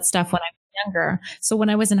all that stuff when I was younger. So when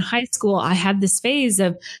I was in high school, I had this phase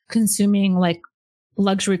of consuming like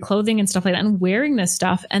luxury clothing and stuff like that and wearing this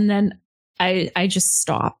stuff. And then I just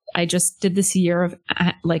stopped. I just did this year of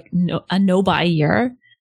like a no-buy year.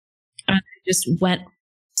 And I just went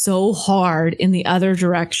so hard in the other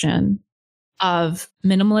direction of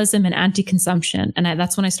minimalism and anti-consumption. And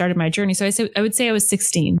that's when I started my journey. So I would say I was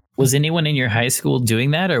 16. Was anyone in your high school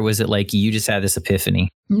doing that? Or was it like you just had this epiphany?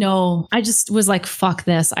 No, I just was like, fuck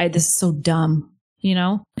this. This is so dumb,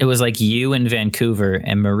 It was like you in Vancouver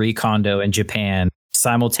and Marie Kondo in Japan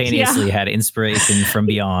simultaneously had inspiration from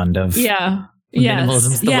beyond of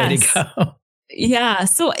minimalism's the way to go. Yeah.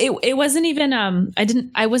 So it wasn't even,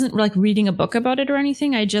 I wasn't like reading a book about it or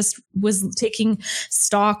anything. I just was taking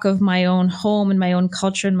stock of my own home and my own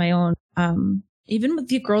culture and my own, even with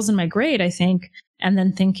the girls in my grade, I think, and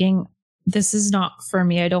then thinking, this is not for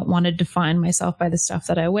me. I don't want to define myself by the stuff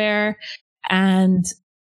that I wear. And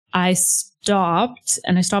I stopped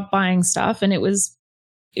buying stuff. And it was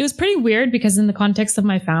pretty weird because in the context of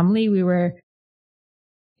my family,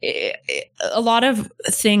 a lot of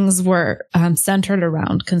things were centered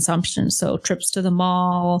around consumption. So trips to the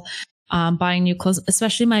mall, buying new clothes,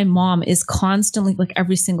 especially my mom is constantly like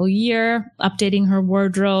every single year updating her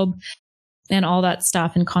wardrobe and all that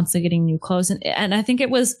stuff and constantly getting new clothes. And I think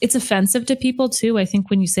it's offensive to people too. I think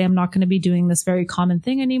when you say I'm not going to be doing this very common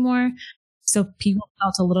thing anymore. So people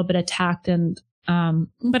felt a little bit attacked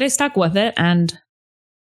but I stuck with it and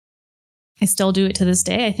I still do it to this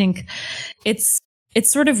day. I think it's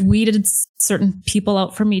sort of weeded certain people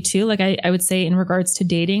out for me too. Like I would say in regards to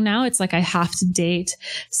dating now, it's like I have to date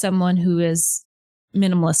someone who is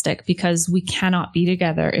minimalistic because we cannot be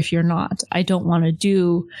together if you're not. I don't want to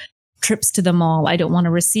do trips to the mall. I don't want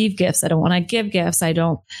to receive gifts. I don't want to give gifts. I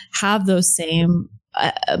don't have those same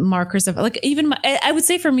markers of like even I would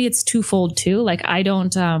say for me, it's twofold too. Like I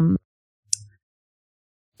don't,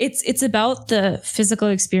 it's about the physical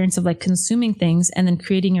experience of like consuming things and then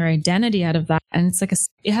creating your identity out of that. And it's like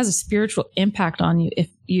it has a spiritual impact on you if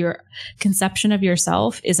your conception of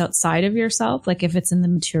yourself is outside of yourself, like if it's in the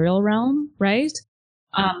material realm, right?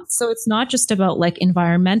 So it's not just about like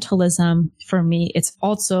environmentalism for me. It's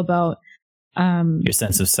also about your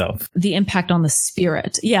sense of self, the impact on the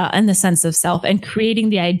spirit. Yeah. And the sense of self and creating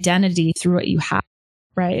the identity through what you have.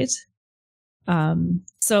 Right.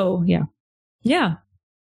 So yeah. Yeah.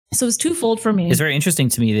 So it was twofold for me. It's very interesting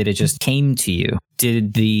to me that it just came to you.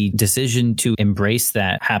 Did the decision to embrace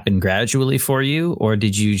that happen gradually for you? Or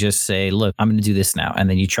did you just say, look, I'm going to do this now? And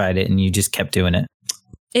then you tried it and you just kept doing it?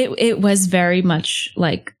 It was very much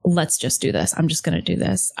like, let's just do this. I'm just going to do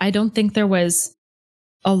this. I don't think there was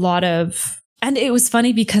a lot of, and it was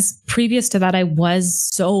funny because previous to that, I was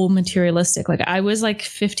so materialistic. Like I was like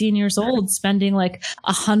 15 years old spending like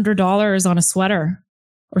 $100 on a sweater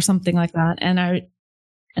or something like that. And I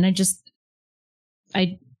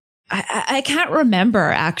can't remember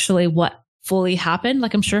actually what fully happened.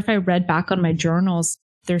 Like I'm sure if I read back on my journals,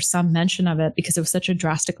 there's some mention of it because it was such a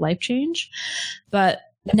drastic life change. But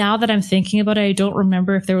now that I'm thinking about it, I don't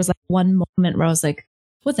remember if there was like one moment where I was like,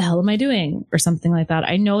 what the hell am I doing? Or something like that.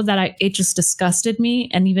 I know that it just disgusted me.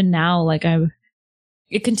 And even now, like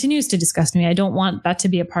it continues to disgust me. I don't want that to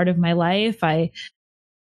be a part of my life.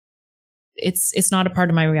 It's not a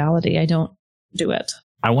part of my reality. I don't do it.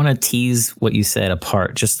 I want to tease what you said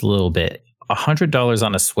apart just a little bit. $100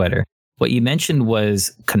 on a sweater. What you mentioned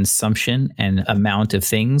was consumption and amount of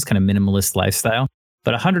things, kind of minimalist lifestyle.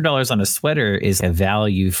 But $100 on a sweater is a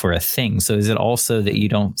value for a thing. So is it also that you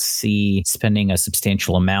don't see spending a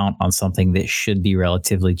substantial amount on something that should be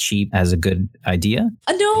relatively cheap as a good idea?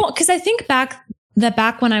 No, because I think back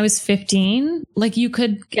when I was 15, like you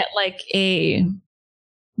could get like a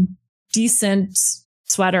decent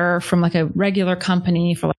sweater from like a regular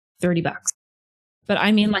company for like $30. But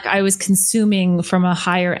I mean, like I was consuming from a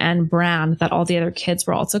higher end brand that all the other kids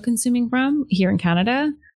were also consuming from here in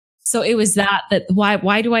Canada. So it was that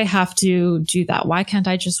why do I have to do that? Why can't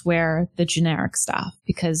I just wear the generic stuff?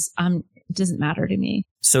 Because it doesn't matter to me.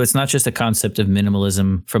 So it's not just a concept of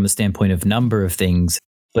minimalism from the standpoint of number of things,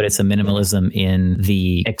 but it's a minimalism in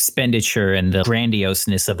the expenditure and the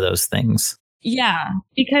grandioseness of those things. Yeah,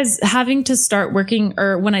 because having to start working,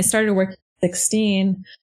 or when I started working at 16,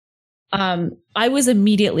 I was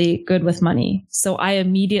immediately good with money. So I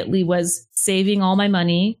immediately was saving all my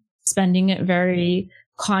money, spending it very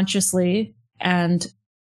consciously, and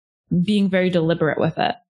being very deliberate with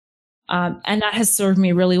it. And that has served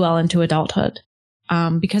me really well into adulthood,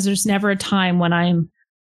 because there's never a time when I'm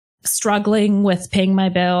struggling with paying my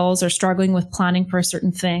bills or struggling with planning for a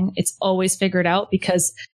certain thing. It's always figured out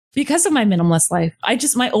because of my minimalist life.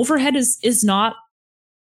 My overhead is not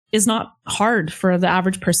hard for the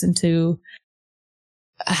average person to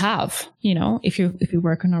have, if you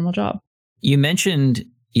work a normal job. You mentioned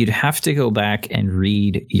you'd have to go back and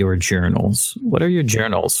read your journals. What are your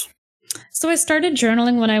journals? So I started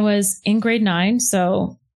journaling when I was in grade 9,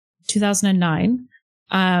 so 2009.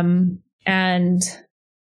 And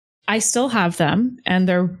I still have them, and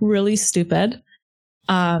they're really stupid.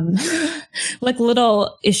 Like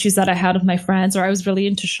little issues that I had with my friends, or I was really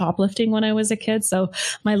into shoplifting when I was a kid. So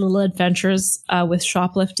my little adventures with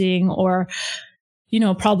shoplifting, or,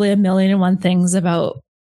 probably a million and one things about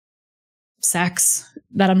sex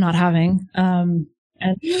that I'm not having. And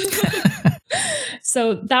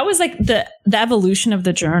so that was like the evolution of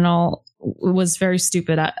the journal was very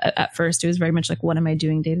stupid at first. It was very much like, what am I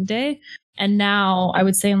doing day to day? And now I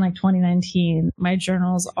would say in like 2019, my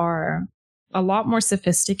journals are a lot more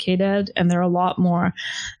sophisticated, and they're a lot more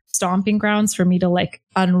stomping grounds for me to like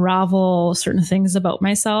unravel certain things about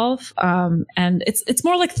myself. And it's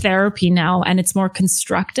more like therapy now, and it's more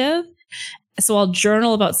constructive. So I'll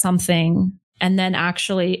journal about something and then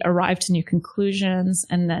actually arrive to new conclusions,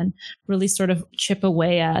 and then really sort of chip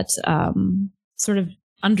away at sort of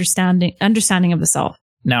understanding of the self.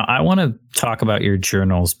 Now, I want to talk about your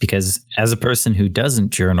journals because as a person who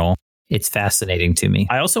doesn't journal, it's fascinating to me.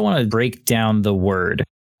 I also want to break down the word.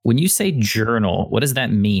 When you say journal, what does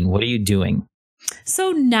that mean? What are you doing?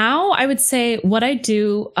 So now I would say what I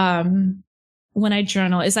do when I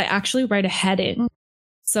journal is I actually write a heading.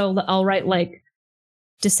 So I'll write like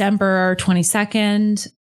December 22nd,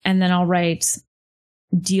 and then I'll write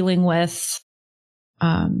dealing with,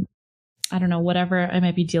 I don't know, whatever I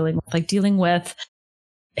might be dealing with, like dealing with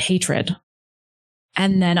hatred.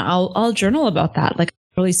 And then I'll journal about that. Like,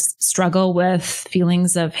 really struggle with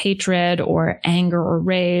feelings of hatred or anger or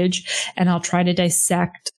rage. And I'll try to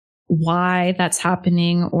dissect why that's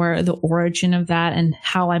happening, or the origin of that, and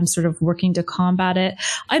how I'm sort of working to combat it.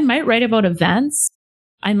 I might write about events.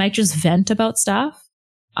 I might just vent about stuff.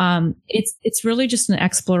 It's really just an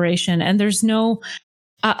exploration, and there's no,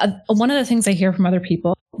 one of the things I hear from other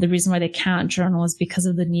people, the reason why they can't journal is because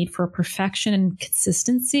of the need for perfection and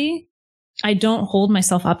consistency. I don't hold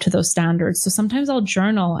myself up to those standards. So sometimes I'll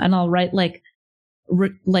journal and I'll write like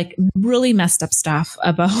really messed up stuff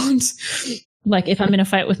about like if I'm in a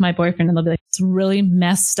fight with my boyfriend, and they'll be like, it's really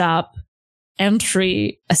messed up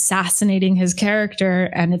entry assassinating his character.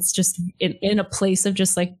 And it's just in a place of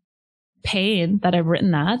just like pain that I've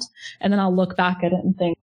written that. And then I'll look back at it and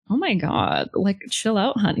think, oh my God, like chill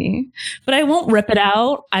out, honey. But I won't rip it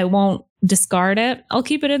out. I won't discard it. I'll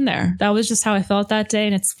keep it in there. That was just how I felt that day.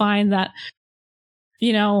 And it's fine that,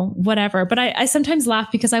 you know, whatever. But I sometimes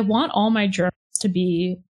laugh because I want all my journals to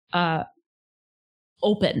be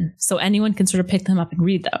open so anyone can sort of pick them up and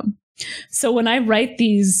read them. So when I write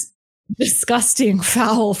these disgusting,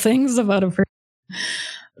 foul things about a person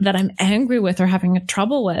that I'm angry with or having a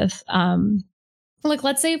trouble with, like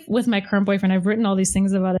let's say with my current boyfriend, I've written all these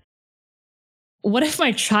things about it. What if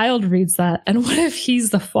my child reads that? And what if he's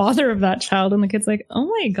the father of that child and the kid's like, oh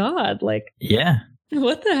my God, like, yeah,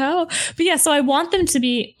 what the hell? But yeah, so I want them to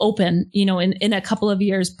be open, you know, in a couple of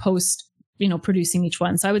years post, you know, producing each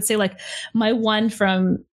one. So I would say like my one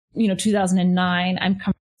from, you know, 2009, I'm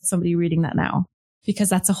comfortable with somebody reading that now because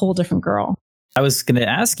that's a whole different girl. I was going to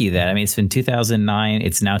ask you that. I mean, it's been 2009.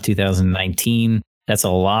 It's now 2019. That's a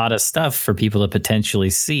lot of stuff for people to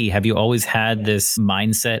potentially see. Have you always had this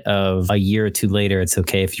mindset of a year or two later, it's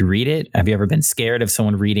okay if you read it? Have you ever been scared of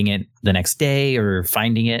someone reading it the next day or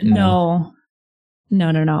finding it? No.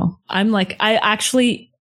 I'm like, I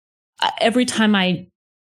actually, every time I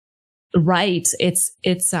write, it's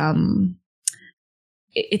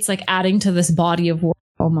like adding to this body of work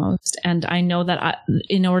almost. And I know that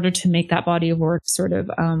in order to make that body of work sort of,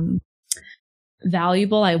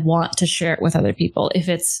 valuable, I want to share it with other people.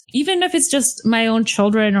 Even if it's just my own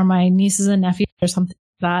children or my nieces and nephews or something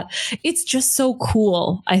like that, it's just so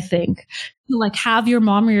cool. I think like have your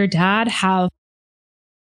mom or your dad have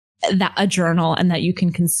a journal and that you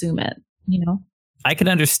can consume it, you know? I can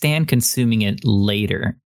understand consuming it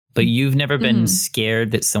later, but you've never been scared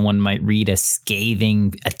that someone might read a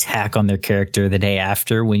scathing attack on their character the day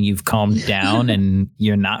after when you've calmed down and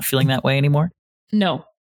you're not feeling that way anymore? No.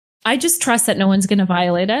 I just trust that no one's going to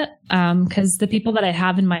violate it. Cause the people that I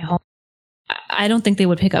have in my home, I don't think they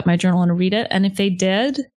would pick up my journal and read it. And if they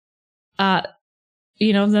did,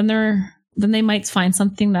 you know, then they might find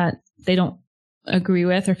something that they don't agree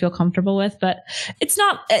with or feel comfortable with. But it's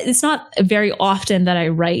not very often that I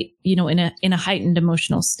write, you know, in a heightened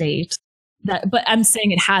emotional state. But I'm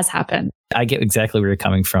saying it has happened. I get exactly where you're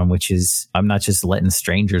coming from, which is I'm not just letting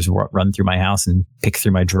strangers run through my house and pick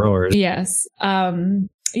through my drawers. Yes.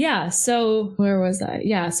 Yeah. So where was I?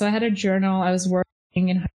 Yeah. So I had a journal. I was working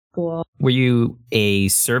in high school. Were you a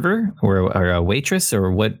server or a waitress, or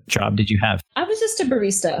what job did you have? I was just a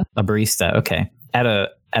barista. A barista. Okay. At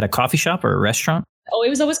a coffee shop or a restaurant? Oh, it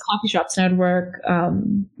was always coffee shops, and I'd work,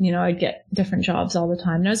 you know, I'd get different jobs all the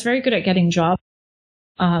time. And I was very good at getting jobs.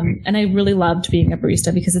 And I really loved being a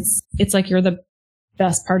barista because it's like you're the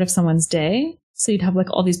best part of someone's day. So you'd have like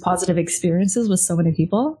all these positive experiences with so many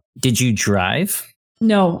people. Did you drive?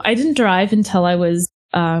 No, I didn't drive until I was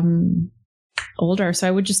older. So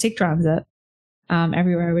I would just take transit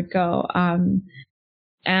everywhere I would go.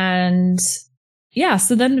 And yeah,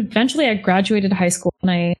 so then eventually I graduated high school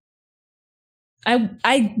and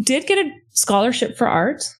I did get a scholarship for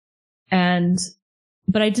art,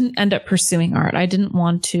 but I didn't end up pursuing art. I didn't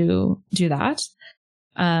want to do that.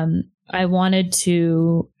 I wanted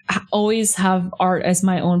to always have art as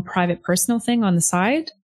my own private personal thing on the side.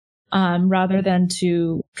 Rather than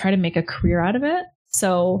to try to make a career out of it.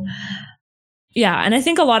 So yeah. And I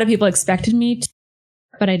think a lot of people expected me to,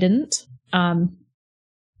 but I didn't.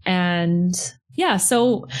 And yeah,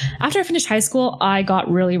 so after I finished high school, I got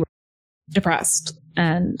really depressed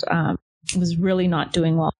and, was really not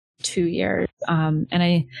doing well for 2 years. And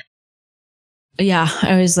I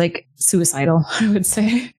was like suicidal, I would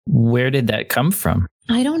say. Where did that come from?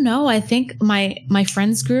 I don't know. I think my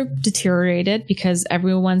friends group deteriorated because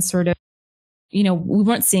everyone sort of, you know, we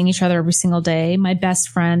weren't seeing each other every single day. My best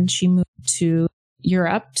friend, she moved to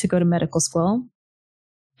Europe to go to medical school.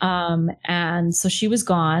 And so she was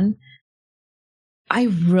gone. I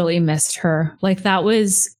really missed her. Like that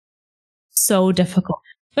was so difficult,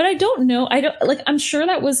 but I don't know. I'm sure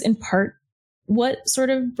that was in part what sort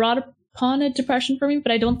of brought upon a depression for me,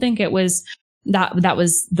 but I don't think it was that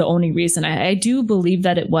was the only reason. I do believe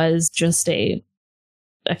that it was just a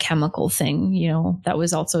chemical thing, you know, that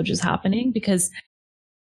was also just happening because,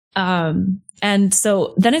 and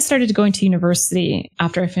so then I started going to university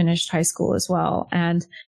after I finished high school as well. And,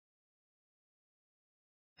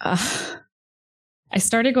 I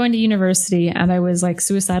started going to university and I was like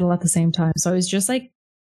suicidal at the same time. So I was just like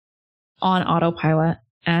on autopilot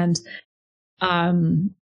and,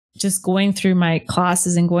 just going through my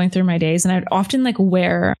classes and going through my days. And I'd often like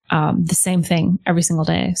wear the same thing every single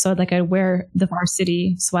day. So I'd wear the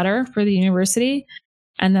varsity sweater for the university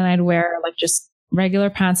And then I'd wear like just regular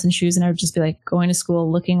pants and shoes. And I would just be like going to school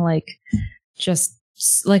looking like just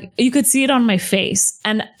like you could see it on my face.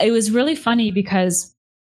 And it was really funny because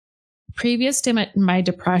previous to my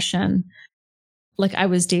depression, like I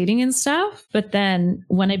was dating and stuff. But then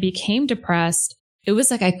when I became depressed, it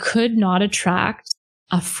was like I could not attract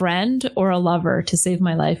a friend or a lover to save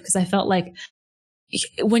my life, because I felt like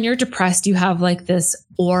when you're depressed, you have like this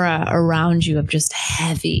aura around you of just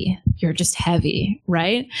heavy. You're just heavy,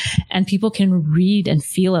 right? And people can read and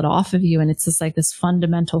feel it off of you. And it's just like this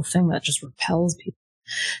fundamental thing that just repels people.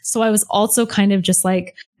 So I was also kind of just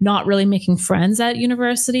like not really making friends at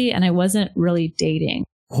university, and I wasn't really dating.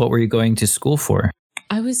 What were you going to school for?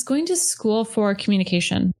 I was going to school for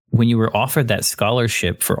communication. When you were offered that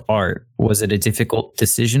scholarship for art, was it a difficult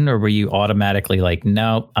decision, or were you automatically like,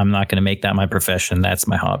 no, I'm not going to make that my profession. That's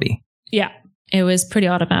my hobby? Yeah, it was pretty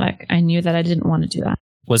automatic. I knew that I didn't want to do that.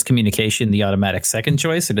 Was communication the automatic second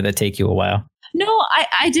choice, or did that take you a while? No,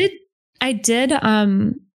 I did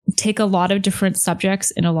take a lot of different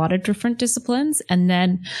subjects in a lot of different disciplines. And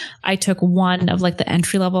then I took one of like the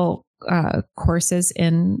entry level courses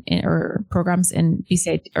in or programs in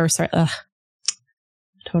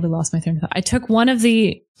totally lost my train of thought. I took one of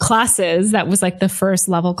the classes that was like the first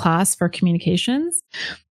level class for communications,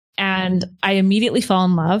 and I immediately fell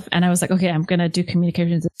in love. And I was like, okay, I'm going to do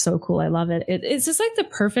communications. It's so cool. I love it. It's just like the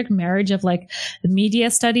perfect marriage of like the media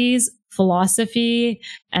studies, philosophy,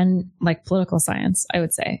 and like political science, I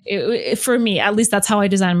would say. For me, at least that's how I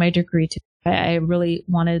designed my degree too. I really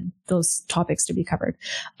wanted those topics to be covered.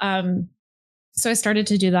 So I started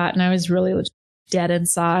to do that, and I was really dead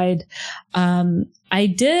inside. I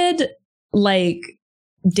did like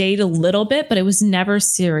date a little bit, but it was never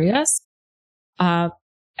serious.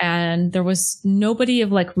 And there was nobody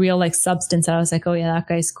of like real like substance that I was like, oh yeah, that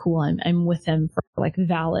guy's cool. I'm with him for like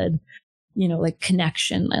valid, like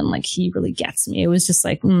connection, and like he really gets me. It was just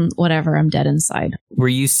like, whatever, I'm dead inside. Were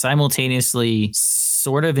you simultaneously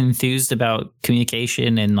sort of enthused about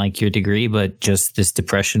communication and like your degree, but just this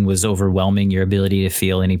depression was overwhelming your ability to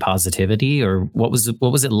feel any positivity? Or what was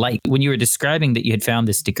it like when you were describing that you had found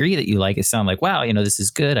this degree that you like? It sounded like, wow, this is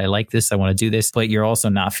good. I like this. I want to do this. But you're also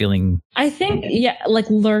not feeling. I think, yeah, like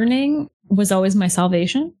learning was always my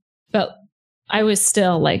salvation, but I was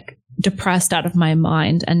still like depressed out of my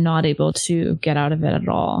mind and not able to get out of it at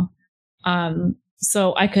all.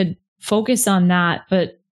 So I could focus on that,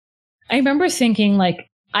 but I remember thinking like,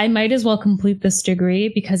 I might as well complete this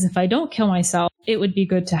degree, because if I don't kill myself, it would be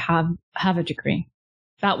good to have a degree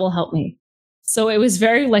that will help me. So it was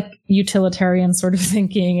very like utilitarian sort of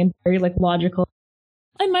thinking and very like logical.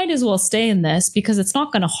 I might as well stay in this because it's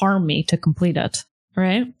not going to harm me to complete it.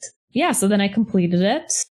 Right. Yeah. So then I completed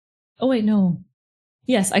it. Oh, wait, no.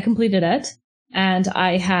 Yes, I completed it. And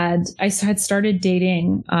I had started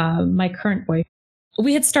dating my current boyfriend.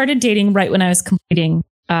 We had started dating right when I was completing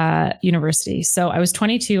university. So I was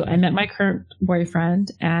 22. I met my current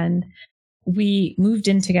boyfriend, and we moved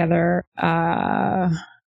in together about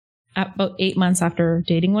 8 months after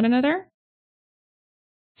dating one another.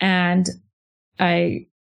 And I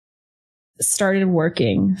started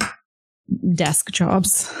working desk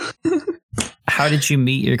jobs. How did you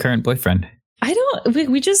meet your current boyfriend?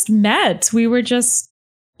 We just met. We were just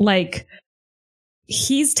like,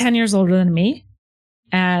 he's 10 years older than me.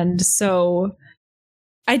 And so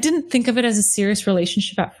I didn't think of it as a serious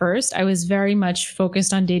relationship at first. I was very much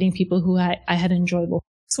focused on dating people who I had enjoyable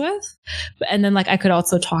sex with. And then like I could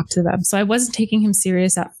also talk to them. So I wasn't taking him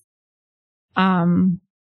serious at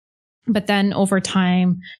but then over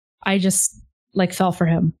time I just like fell for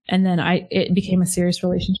him, and then it became a serious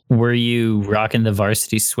relationship. Were you rocking the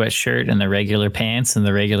varsity sweatshirt and the regular pants and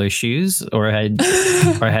the regular shoes, or had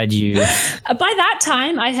you? By that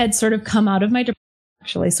time, I had sort of come out of my depression,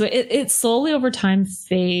 actually. So it slowly over time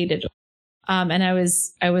faded, and I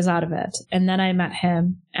was out of it. And then I met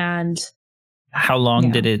him, and how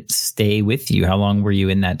long did it stay with you? How long were you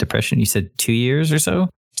in that depression? You said 2 years or so.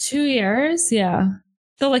 2 years, yeah.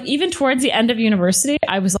 So like even towards the end of university,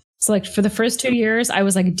 I was. So like for the first 2 years, I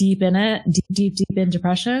was like deep in it, deep in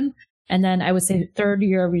depression. And then I would say third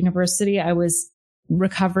year of university, I was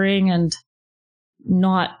recovering and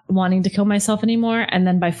not wanting to kill myself anymore. And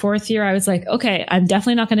then by fourth year, I was like, okay, I'm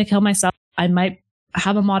definitely not going to kill myself. I might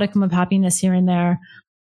have a modicum of happiness here and there.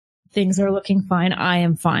 Things are looking fine. I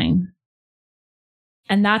am fine.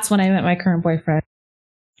 And that's when I met my current boyfriend.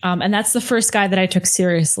 And that's the first guy that I took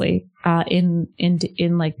seriously, in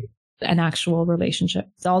like an actual relationship.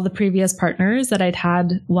 All the previous partners that I'd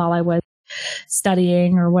had while I was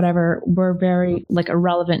studying or whatever were very like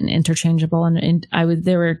irrelevant and interchangeable. And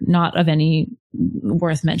they were not of any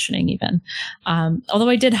worth mentioning even. Although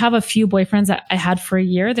I did have a few boyfriends that I had for a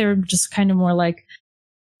year. They were just kind of more like,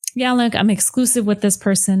 yeah, like I'm exclusive with this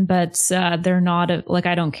person, but they're not like,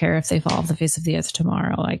 I don't care if they fall off the face of the earth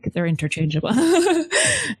tomorrow. Like they're interchangeable.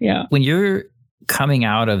 Yeah. When you're coming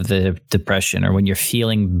out of the depression or when you're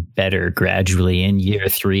feeling better gradually in year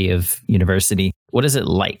 3 of university, what is it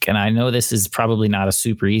like? And I know this is probably not a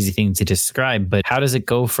super easy thing to describe, but how does it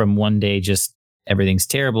go from one day just everything's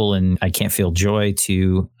terrible and I can't feel joy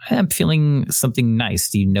to I'm feeling something nice?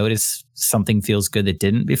 Do you notice something feels good that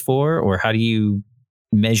didn't before? Or how do you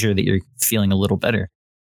measure that you're feeling a little better?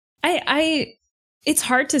 It's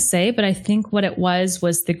hard to say, but I think what it was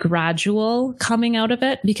the gradual coming out of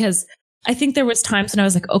it, because I think there was times when I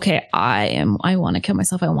was like, okay, I want to kill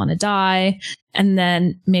myself. I want to die. And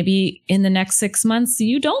then maybe in the next 6 months,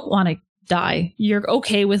 you don't want to die. You're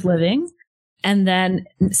okay with living. And then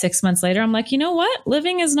 6 months later, I'm like, you know what?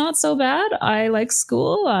 Living is not so bad. I like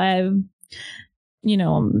school. I'm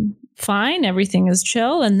fine. Everything is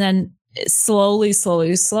chill. And then slowly,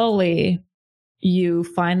 you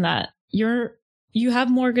find that you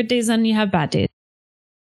have more good days than you have bad days.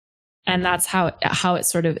 And that's how it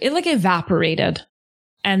sort of, it like evaporated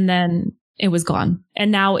and then it was gone.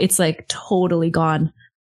 And now it's like totally gone.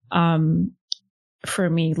 For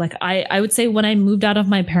me, like I would say when I moved out of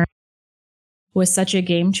my parents was such a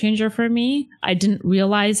game changer for me. I didn't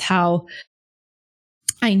realize how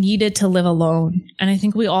I needed to live alone. And I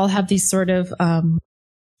think we all have these sort of,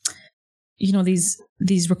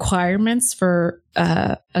 these requirements for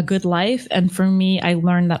a good life. And for me, I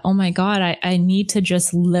learned that, oh my God, I need to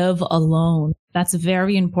just live alone. That's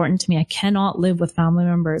very important to me. I cannot live with family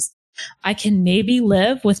members. I can maybe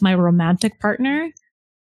live with my romantic partner,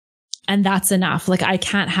 and that's enough. Like I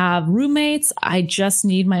can't have roommates. I just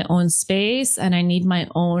need my own space and I need my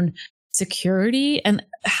own security. And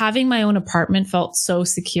having my own apartment felt so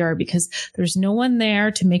secure because there's no one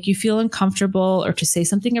there to make you feel uncomfortable or to say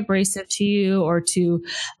something abrasive to you or to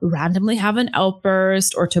randomly have an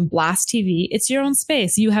outburst or to blast TV. It's your own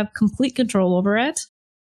space. You have complete control over it.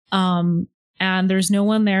 And there's no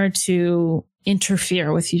one there to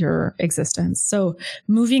interfere with your existence. So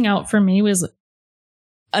moving out for me was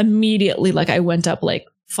immediately like I went up like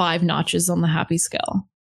 5 notches on the happy scale.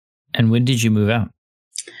 And when did you move out?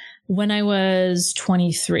 When I was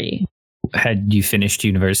 23. Had you finished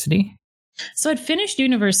university? So I'd finished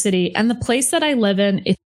university, and the place that I live in,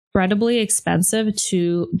 it's incredibly expensive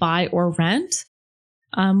to buy or rent.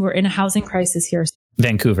 We're in a housing crisis here.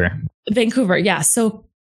 Vancouver, yeah. So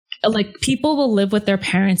like people will live with their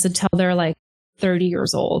parents until they're like 30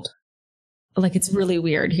 years old. Like it's really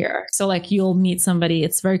weird here. So like you'll meet somebody,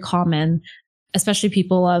 it's very common, especially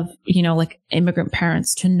people of, like immigrant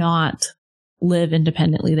parents, to not live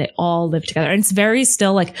independently. They all live together. And it's very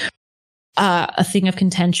still like a thing of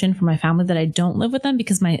contention for my family that I don't live with them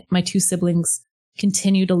because my 2 siblings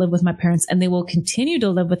continue to live with my parents, and they will continue to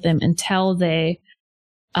live with them until they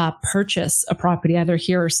purchase a property either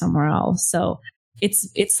here or somewhere else. So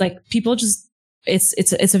it's like people just,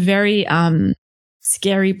 it's a very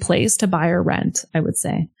scary place to buy or rent, I would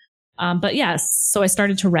say. But yes, so I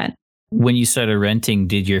started to rent. When you started renting,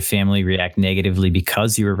 did your family react negatively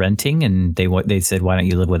because you were renting and they said, why don't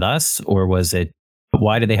you live with us? Or was it,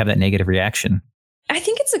 why did they have that negative reaction? I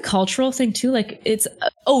think it's a cultural thing too. Like it's,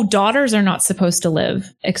 daughters are not supposed to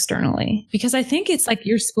live externally because I think it's like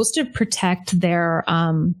you're supposed to protect their,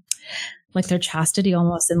 like their chastity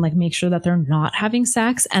almost, and like make sure that they're not having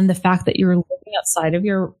sex. And the fact that you're living outside of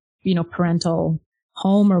your, parental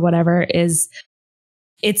home or whatever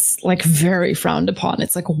it's like very frowned upon.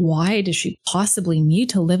 It's like, why does she possibly need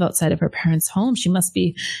to live outside of her parents' home? She must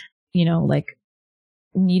be, like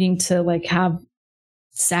needing to like have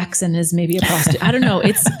sex and is maybe a prostitute. I don't know.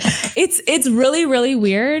 It's really, really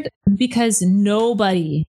weird because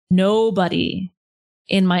nobody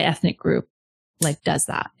in my ethnic group like does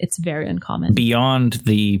that. It's very uncommon. Beyond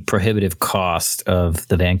the prohibitive cost of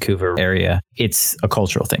the Vancouver area, it's a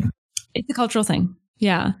cultural thing. It's a cultural thing.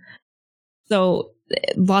 Yeah. So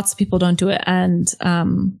lots of people don't do it. And,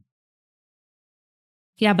 but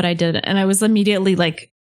I did. And I was immediately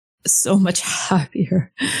like so much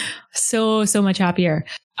happier, so much happier.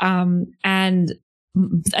 And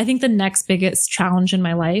I think the next biggest challenge in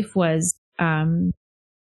my life was,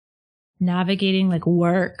 navigating like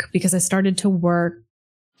work, because I started to work,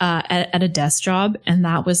 at a desk job. And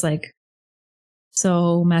that was like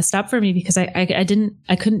so messed up for me because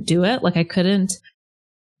I couldn't do it. Like I couldn't,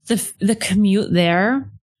 the commute there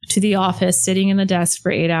to the office, sitting in the desk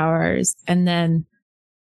for 8 hours, and then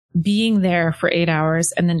being there for 8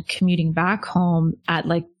 hours and then commuting back home at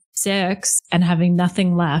like 6 and having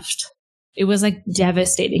nothing left. It was like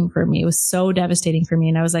devastating for me. It was so devastating for me.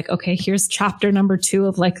 And I was like, okay, here's chapter number 2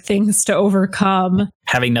 of like things to overcome.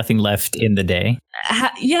 Having nothing left in the day.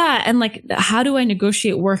 Yeah. And like, how do I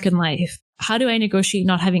negotiate work and life? How do I negotiate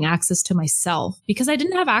not having access to myself? Because I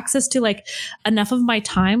didn't have access to like enough of my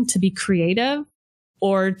time to be creative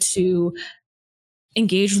or to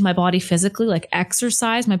engage with my body physically, like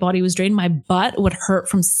exercise. My body was drained. My butt would hurt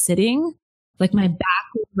from sitting. Like my back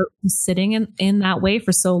would hurt from sitting in that way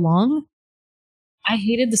for so long. I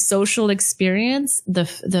hated the social experience, the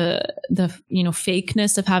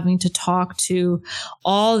fakeness of having to talk to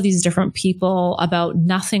all of these different people about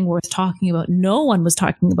nothing worth talking about. No one was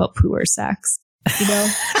talking about poo or sex, you know?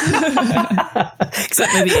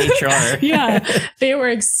 Except maybe HR. Yeah. They were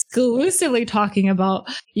exclusively talking about,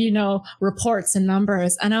 reports and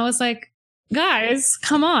numbers. And I was like, guys,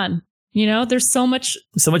 come on. There's so much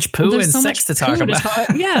poo and sex to talk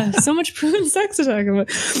about. Yeah, so much poo and sex to talk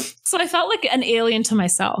about. So I felt like an alien to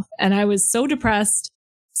myself and I was so depressed.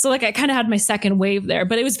 So like I kind of had my second wave there,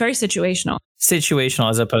 but it was very situational. Situational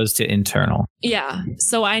as opposed to internal. Yeah.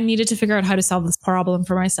 So I needed to figure out how to solve this problem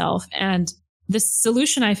for myself. And the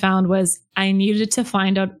solution I found was I needed to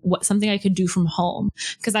find out something I could do from home.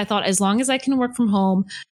 Because I thought as long as I can work from home,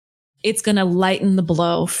 it's going to lighten the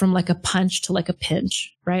blow from like a punch to like a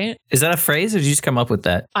pinch, right? Is that a phrase or did you just come up with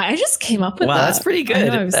that? I just came up with that. Wow, that's pretty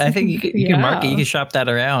good. I think you can market, you can shop that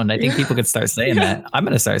around. I think people could start saying that. I'm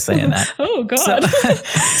going to start saying that. Oh, God.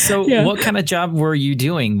 So what kind of job were you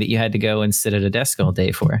doing that you had to go and sit at a desk all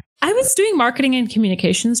day for? I was doing marketing and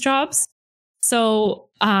communications jobs. So,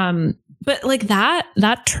 but like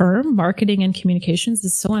that term, marketing and communications,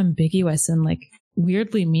 is so ambiguous and like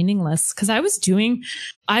weirdly meaningless because I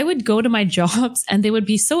would go to my jobs and they would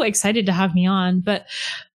be so excited to have me on, but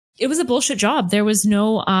it was a bullshit job. There was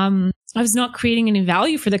no, I was not creating any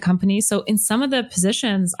value for the company. So in some of the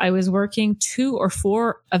positions, I was working 2 or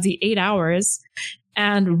 4 of the 8 hours.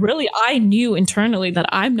 And really, I knew internally that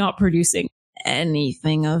I'm not producing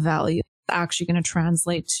anything of value actually going to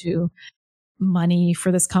translate to money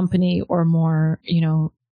for this company or more,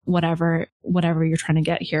 whatever you're trying to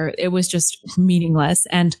get here. It was just meaningless.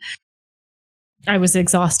 And I was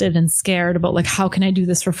exhausted and scared about like, how can I do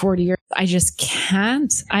this for 40 years? I just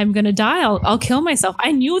can't. I'm going to die. I'll kill myself.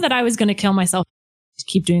 I knew that I was going to kill myself to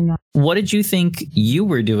keep doing that. What did you think you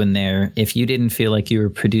were doing there if you didn't feel like you were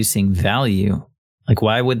producing value? Like,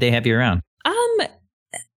 why would they have you around?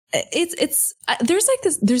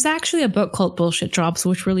 There's actually a book called Bullshit Jobs,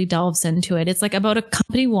 which really delves into it. It's like about a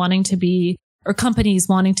company wanting to be, or companies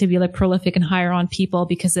wanting to be like prolific and hire on people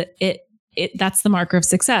because that's the marker of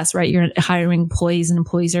success, right? You're hiring employees and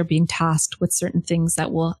employees are being tasked with certain things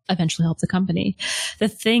that will eventually help the company. The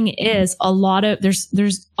thing is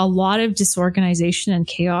there's a lot of disorganization and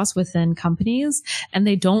chaos within companies and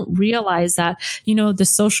they don't realize that, the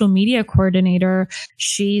social media coordinator,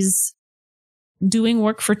 she's doing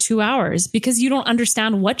work for 2 hours because you don't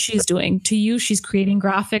understand what she's doing. To you, she's creating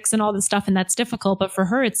graphics and all this stuff, and that's difficult. But for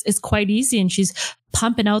her, it's quite easy, and she's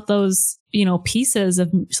pumping out those pieces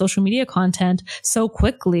of social media content so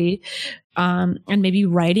quickly. And maybe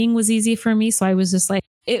writing was easy for me, so I was just like,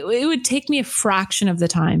 it would take me a fraction of the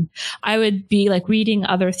time. I would be like reading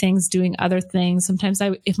other things, doing other things. Sometimes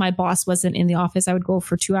if my boss wasn't in the office, I would go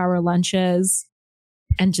for 2-hour lunches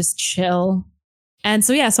and just chill. And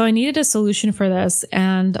so, so I needed a solution for this.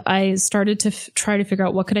 And I started to try to figure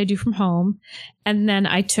out what could I do from home. And then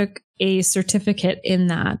I took a certificate in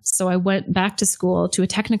that. So I went back to school to a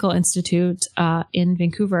technical institute in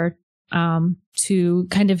Vancouver to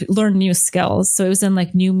kind of learn new skills. So it was in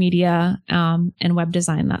like new media and web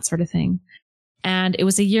design, that sort of thing. And it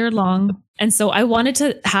was a year long. And so I wanted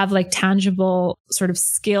to have like tangible sort of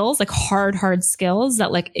skills, like hard skills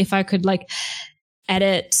that like if I could like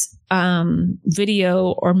edit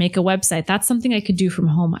video or make a website, that's something I could do from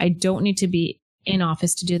home. I don't need to be in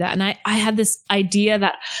office to do that. And I had this idea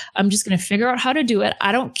that I'm just going to figure out how to do it.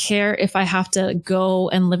 I don't care if I have to go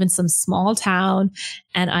and live in some small town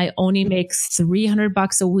and I only make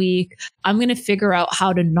 $300 a week. I'm going to figure out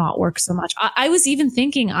how to not work so much. I was even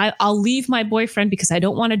thinking I'll leave my boyfriend because I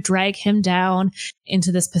don't want to drag him down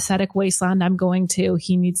into this pathetic wasteland I'm going to.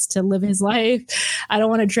 He needs to live his life. I don't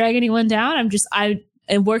want to drag anyone down.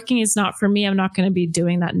 And working is not for me. I'm not going to be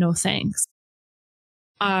doing that. No thanks.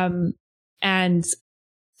 And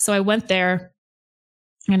so I went there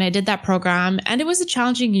and I did that program and it was a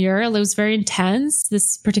challenging year. It was very intense.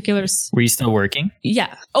 This particular. Were you still working?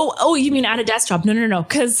 Yeah. Oh, you mean at a desk job? No.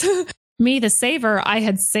 Cause me, the saver, I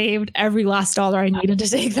had saved every last dollar I needed to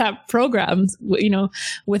take that program,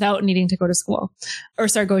 without needing to go to school or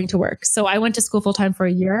start going to work. So I went to school full time for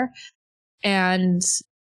a year. And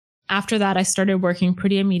after that, I started working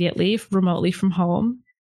pretty immediately remotely from home.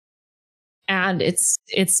 And it's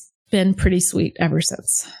been pretty sweet ever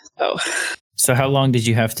since. So how long did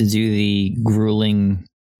you have to do the grueling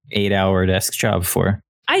 8-hour desk job for?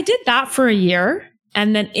 I did that for a year.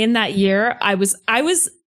 And then in that year, I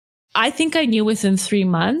think I knew within 3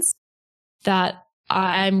 months that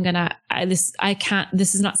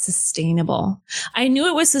this is not sustainable. I knew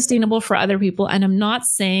it was sustainable for other people. And I'm not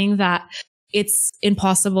saying that it's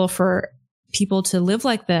impossible for people to live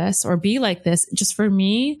like this or be like this. Just for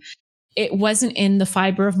me, it wasn't in the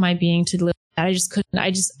fiber of my being to live that. I just couldn't.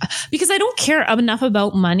 Because I don't care enough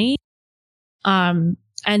about money, and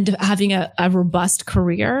having a robust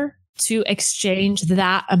career to exchange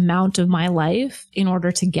that amount of my life in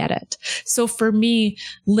order to get it. So for me,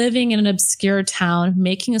 living in an obscure town,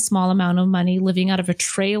 making a small amount of money, living out of a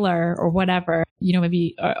trailer or whatever,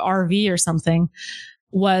 maybe a RV or something,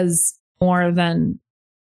 was more than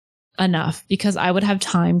enough, because I would have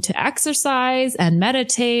time to exercise and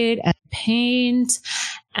meditate and paint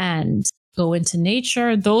and go into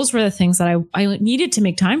nature. Those were the things that I needed to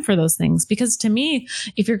make time for those things. Because to me,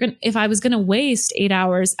 if I was going to waste 8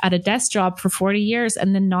 hours at a desk job for 40 years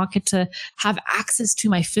and then not get to have access to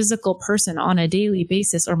my physical person on a daily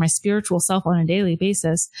basis or my spiritual self on a daily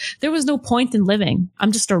basis, there was no point in living.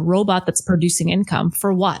 I'm just a robot that's producing income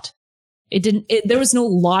for what? There was no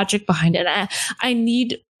logic behind it. I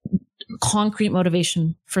need concrete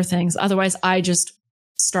motivation for things. Otherwise, I just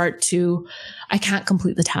I can't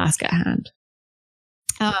complete the task at hand.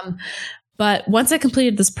 But once I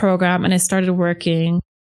completed this program and I started working,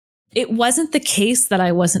 it wasn't the case that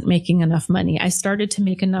I wasn't making enough money. I started to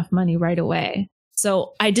make enough money right away.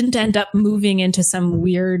 So I didn't end up moving into some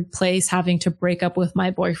weird place, having to break up with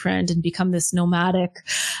my boyfriend and become this nomadic,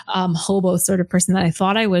 hobo sort of person that I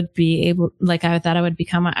thought I would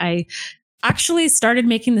become. I actually started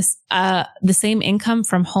making the same income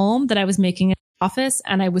from home that I was making in the office,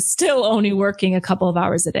 and I was still only working a couple of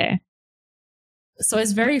hours a day. So I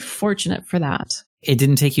was very fortunate for that. It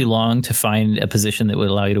didn't take you long to find a position that would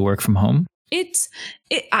allow you to work from home?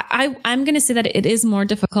 I'm going to say that it is more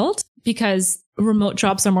difficult because remote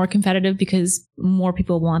jobs are more competitive because more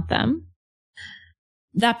people want them.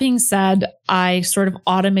 That being said, I sort of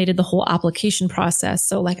automated the whole application process.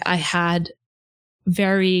 So I had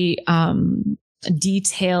very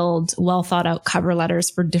detailed, well thought out cover letters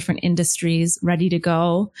for different industries ready to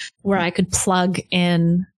go, where I could plug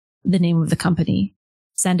in the name of the company,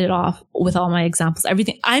 send it off with all my examples,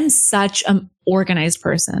 everything. I'm such an organized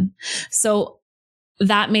person. So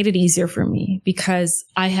that made it easier for me because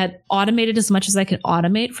I had automated as much as I could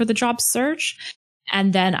automate for the job search.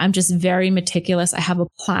 And then I'm just very meticulous. I have a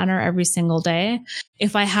planner every single day.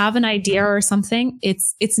 If I have an idea or something,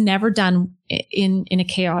 it's never done in a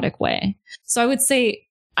chaotic way. So I would say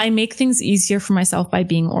I make things easier for myself by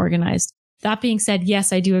being organized. That being said,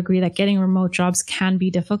 yes, I do agree that getting remote jobs can be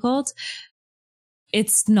difficult.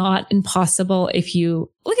 It's not impossible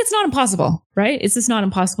it's not impossible, right? It's just not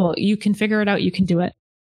impossible. You can figure it out. You can do it.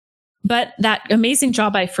 But that amazing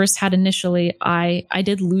job I first had initially, I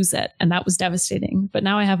did lose it, and that was devastating. But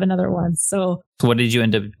now I have another one. So what did you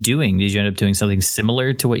end up doing? Did you end up doing something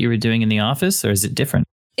similar to what you were doing in the office, or is it different?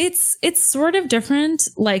 It's sort of different,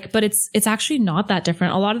 but it's actually not that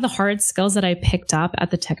different. A lot of the hard skills that I picked up at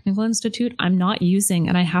the Technical Institute, I'm not using,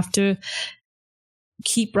 and I have to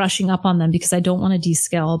keep brushing up on them because I don't want to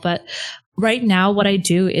de-skill. But right now, what I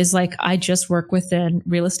do is I just work within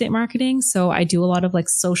real estate marketing. So I do a lot of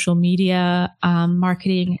social media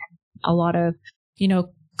marketing, a lot of,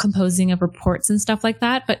 composing of reports and stuff like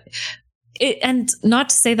that. But and not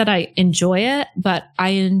to say that I enjoy it, but I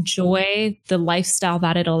enjoy the lifestyle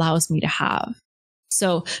that it allows me to have.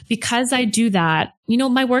 So because I do that,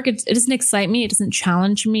 my work, it doesn't excite me. It doesn't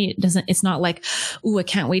challenge me. It's not ooh, I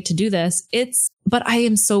can't wait to do this. But I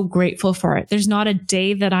am so grateful for it. There's not a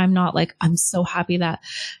day that I'm not I'm so happy that,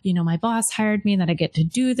 my boss hired me and that I get to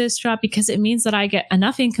do this job, because it means that I get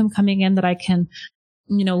enough income coming in that I can,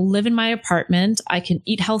 live in my apartment. I can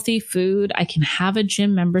eat healthy food. I can have a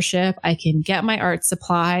gym membership. I can get my art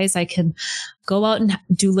supplies. I can go out and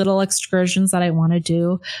do little excursions that I want to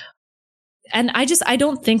do. And I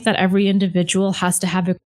don't think that every individual has to have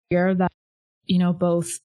a career that,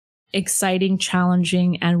 both exciting,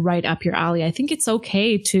 challenging, and right up your alley. I think it's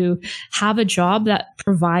okay to have a job that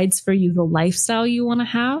provides for you the lifestyle you want to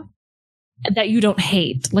have, that you don't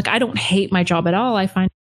hate. I don't hate my job at all. I find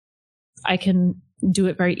I can do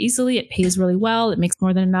it very easily. It pays really well. It makes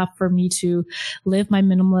more than enough for me to live my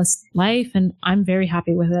minimalist life. And I'm very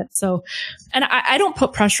happy with it. So, and I don't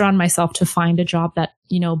put pressure on myself to find a job that,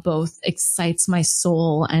 both excites my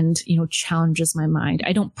soul and, challenges my mind.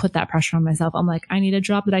 I don't put that pressure on myself. I'm like, I need a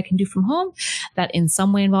job that I can do from home that in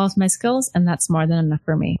some way involves my skills. And that's more than enough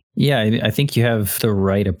for me. Yeah, I think you have the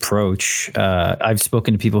right approach. I've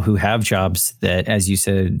spoken to people who have jobs that, as you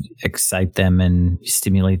said, excite them and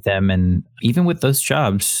stimulate them. And even with those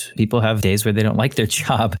jobs, people have days where they don't like their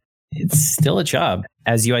job. It's still a job.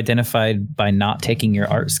 As you identified by not taking your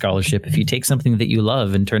art scholarship, if you take something that you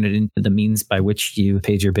love and turn it into the means by which you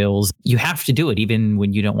paid your bills, you have to do it even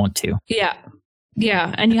when you don't want to. Yeah.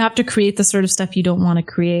 Yeah. And you have to create the sort of stuff you don't want to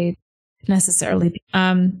create necessarily.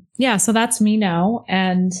 So that's me now.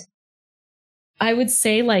 And I would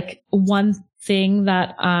say like one thing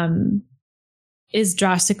that is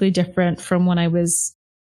drastically different from when I was,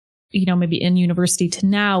 maybe in university to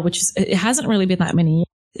now, which is, it hasn't really been that many years,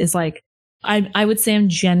 is like, I would say I'm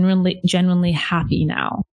genuinely happy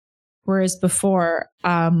now. Whereas before,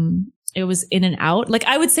 it was in and out. Like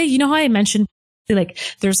I would say, how I mentioned, like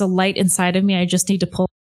there's a light inside of me. I just need to pull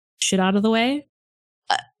shit out of the way.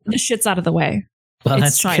 The shit's out of the way. Well, it's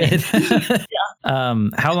that's shining. good. Yeah.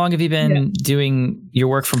 How long have you been doing your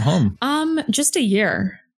work from home? Just a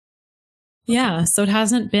year. Yeah. So it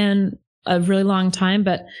hasn't been a really long time,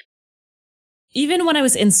 but even when I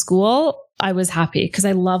was in school, I was happy because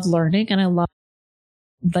I love learning and I love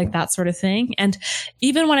like that sort of thing. And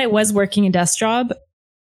even when I was working a desk job,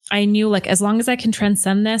 I knew like, as long as I can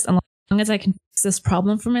transcend this and as long as I can fix this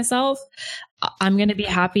problem for myself, I'm going to be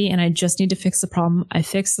happy. And I just need to fix the problem. I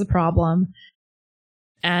fixed the problem.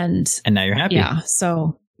 And now you're happy. Yeah.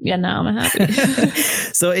 So yeah, now I'm happy.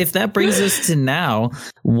 So if that brings us to now,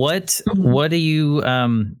 what do you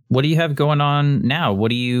have going on now? What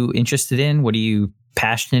are you interested in? What are you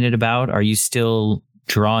passionate about? Are you still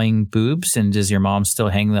drawing boobs, and does your mom still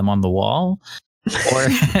hang them on the wall? Or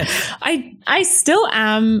I still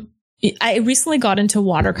am. I recently got into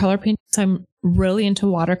watercolor painting, so I'm really into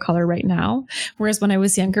watercolor right now. Whereas when I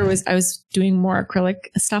was younger, I was doing more acrylic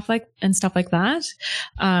stuff like that.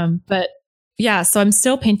 But yeah, so I'm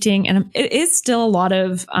still painting, and it is still a lot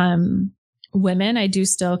of women. I do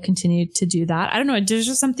still continue to do that. I don't know. There's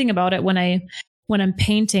just something about it when I'm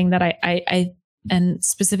painting that I and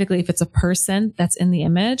specifically if it's a person that's in the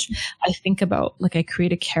image, I think about like I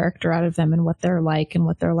create a character out of them and what they're like and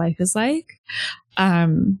what their life is like.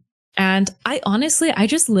 And I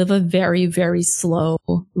just live a very, very slow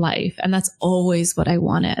life. And that's always what I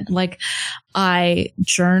wanted. Like I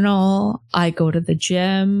journal, I go to the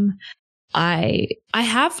gym. I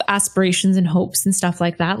have aspirations and hopes and stuff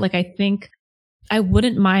like that. Like I think I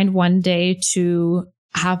wouldn't mind one day to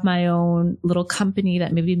have my own little company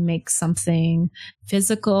that maybe makes something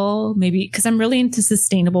physical, maybe because I'm really into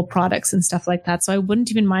sustainable products and stuff like that. So I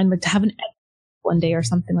wouldn't even mind like to have an one day or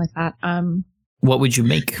something like that. What would you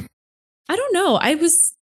make? I don't know. I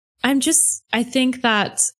think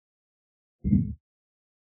that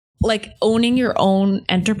like owning your own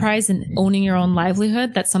enterprise and owning your own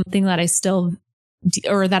livelihood, that's something that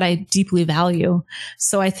that I deeply value.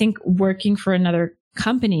 So I think working for another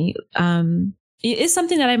company, it is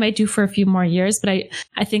something that I might do for a few more years, but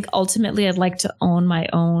I think ultimately I'd like to own my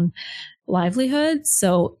own livelihood.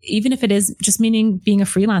 So even if it is just meaning being a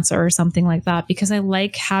freelancer or something like that, because I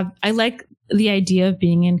like the idea of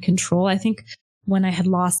being in control. I think when I had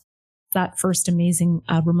lost that first amazing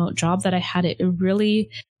remote job that I had, it really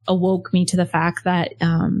awoke me to the fact that,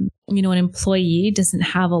 an employee doesn't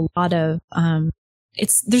have a lot of,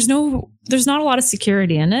 there's not a lot of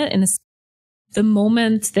security in it. And the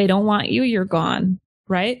moment they don't want you, you're gone.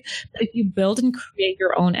 Right. But if you build and create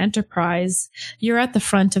your own enterprise, you're at the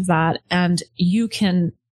front of that, and you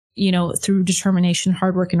can, through determination,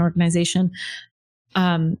 hard work, and organization,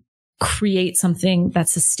 create something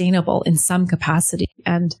that's sustainable in some capacity.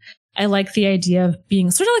 And I like the idea of being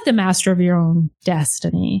sort of like the master of your own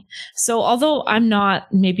destiny. So although I'm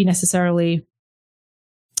not maybe necessarily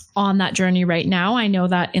on that journey right now, I know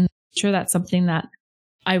that in the future, that's something that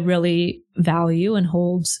I really value and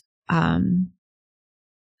hold.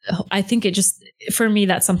 I think for me,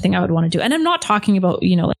 that's something I would want to do. And I'm not talking about,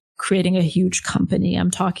 like creating a huge company. I'm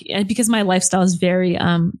talking because my lifestyle is very,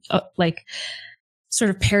 sort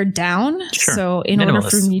of pared down. Sure. So in Minimalist. order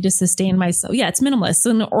for me to sustain myself, it's minimalist. So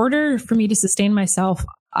in order for me to sustain myself,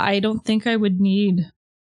 I don't think I would need,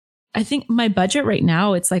 I think my budget right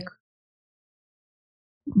now, it's like,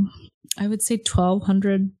 I would say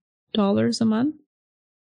 $1,200 a month.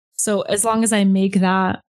 So as long as I make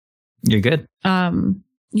that, you're good.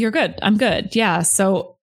 You're good. I'm good. Yeah.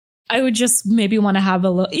 So I would just maybe want to have a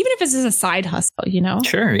little, even if it's just a side hustle, you know?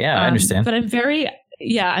 Sure. Yeah, I understand. But I'm very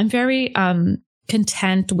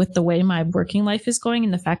content with the way my working life is going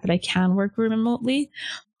and the fact that I can work remotely.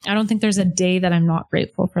 I don't think there's a day that I'm not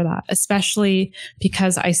grateful for that, especially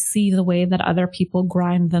because I see the way that other people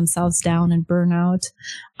grind themselves down and burn out.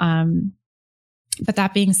 But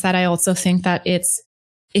that being said, I also think that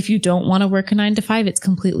if you don't want to work a 9 to 5, it's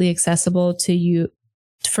completely accessible to you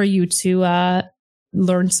for you to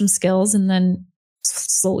learn some skills and then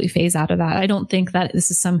slowly phase out of that. I don't think that this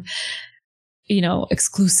is some,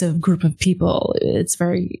 exclusive group of people.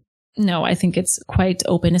 I think it's quite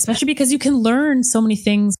open, especially because you can learn so many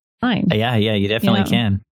things online. Yeah, you definitely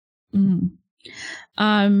can.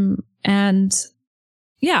 Mm-hmm. And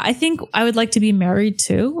yeah, I think I would like to be married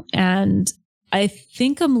too. And I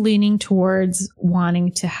think I'm leaning towards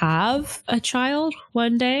wanting to have a child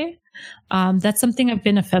one day. That's something I've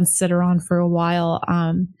been a fence sitter on for a while.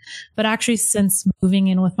 But actually since moving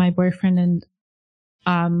in with my boyfriend, and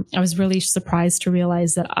I was really surprised to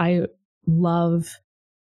realize that I love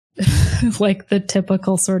like the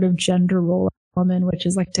typical sort of gender role of a woman, which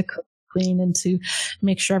is like to cook, clean, and to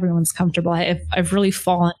make sure everyone's comfortable. I've really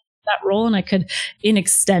fallen that role, and I could, in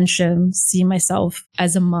extension, see myself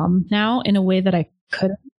as a mom now in a way that I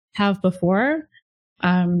couldn't have before.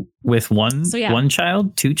 With one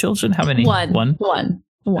child, 2 children? How many? One.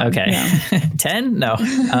 Okay. Yeah. 10? No.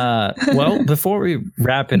 Well, before we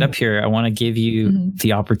wrap it up here, I want to give you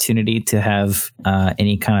the opportunity to have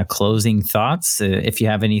any kind of closing thoughts. If you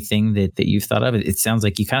have anything that you've thought of, it sounds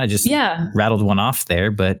like you kind of just rattled one off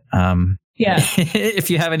there, but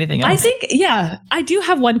if you have anything else. I think, I do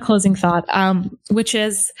have one closing thought, which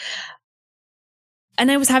is,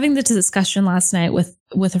 and I was having this discussion last night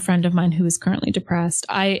with a friend of mine who is currently depressed.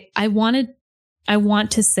 I want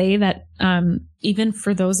to say that even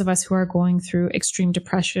for those of us who are going through extreme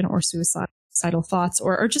depression or suicidal thoughts,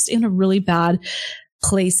 or just in a really bad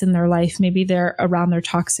place in their life, maybe they're around their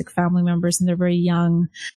toxic family members and they're very young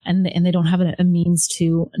and they don't have a means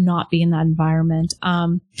to not be in that environment,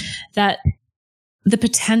 that the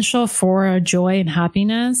potential for joy and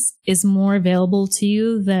happiness is more available to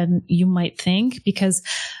you than you might think. Because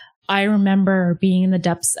I remember being in the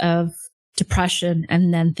depths of depression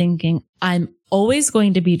and then thinking, I'm always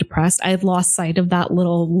going to be depressed. I had lost sight of that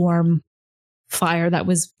little warm fire that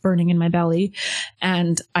was burning in my belly.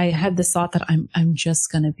 And I had this thought that I'm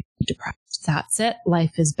just going to be depressed. That's it.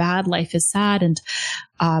 Life is bad. Life is sad. And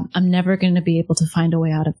I'm never going to be able to find a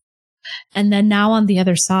way out of it. And then now on the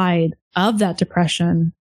other side of that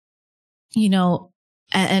depression, and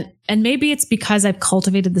maybe it's because I've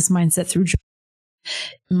cultivated this mindset through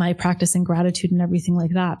my practice and gratitude and everything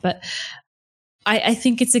like that. But I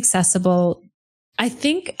think it's accessible. I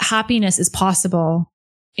think happiness is possible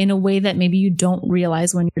in a way that maybe you don't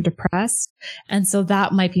realize when you're depressed. And so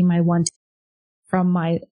that might be my one from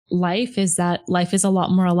my life, is that life is a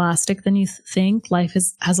lot more elastic than you think. Life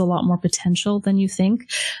has a lot more potential than you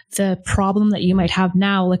think. The problem that you might have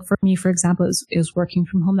now, like for me, for example, is working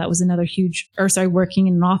from home. That was another working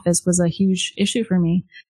in an office was a huge issue for me.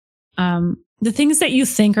 The things that you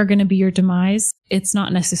think are going to be your demise, it's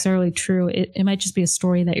not necessarily true. It might just be a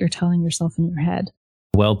story that you're telling yourself in your head.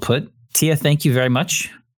 Well put. Tia, thank you very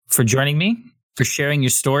much for joining me, for sharing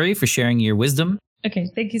your story, for sharing your wisdom. Okay,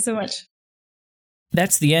 thank you so much.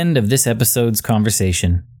 That's the end of this episode's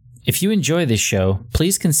conversation. If you enjoy this show,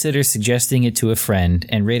 please consider suggesting it to a friend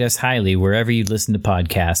and rate us highly wherever you listen to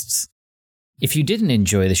podcasts. If you didn't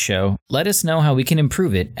enjoy the show, let us know how we can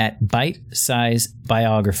improve it at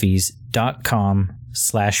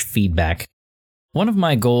bitesizebiographies.com/feedback. One of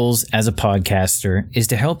my goals as a podcaster is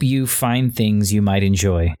to help you find things you might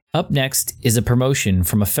enjoy. Up next is a promotion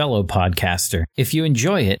from a fellow podcaster. If you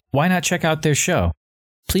enjoy it, why not check out their show?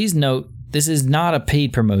 Please note, this is not a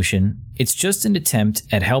paid promotion. It's just an attempt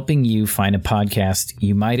at helping you find a podcast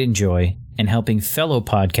you might enjoy and helping fellow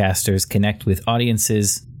podcasters connect with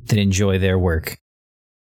audiences that enjoy their work.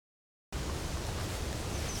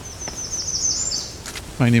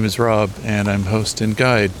 My name is Rob, and I'm host and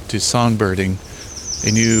guide to Songbirding,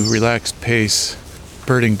 a new relaxed pace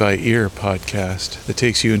birding by ear podcast that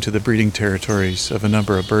takes you into the breeding territories of a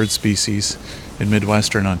number of bird species in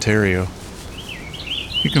Midwestern Ontario.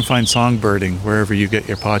 You can find Songbirding wherever you get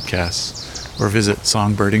your podcasts, or visit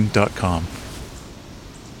songbirding.com.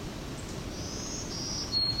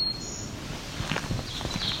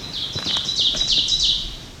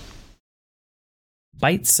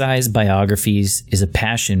 Bite-Size Biographies is a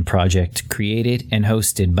passion project created and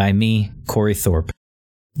hosted by me, Corey Thorpe.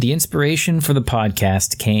 The inspiration for the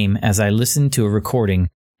podcast came as I listened to a recording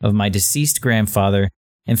of my deceased grandfather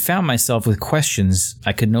and found myself with questions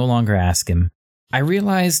I could no longer ask him. I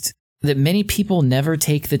realized that many people never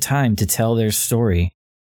take the time to tell their story,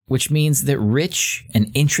 which means that rich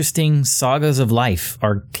and interesting sagas of life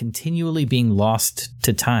are continually being lost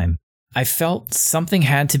to time. I felt something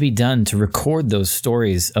had to be done to record those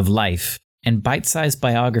stories of life, and bite-sized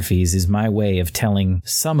biographies is my way of telling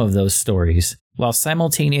some of those stories, while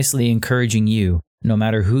simultaneously encouraging you, no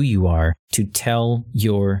matter who you are, to tell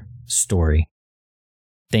your story.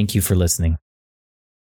 Thank you for listening.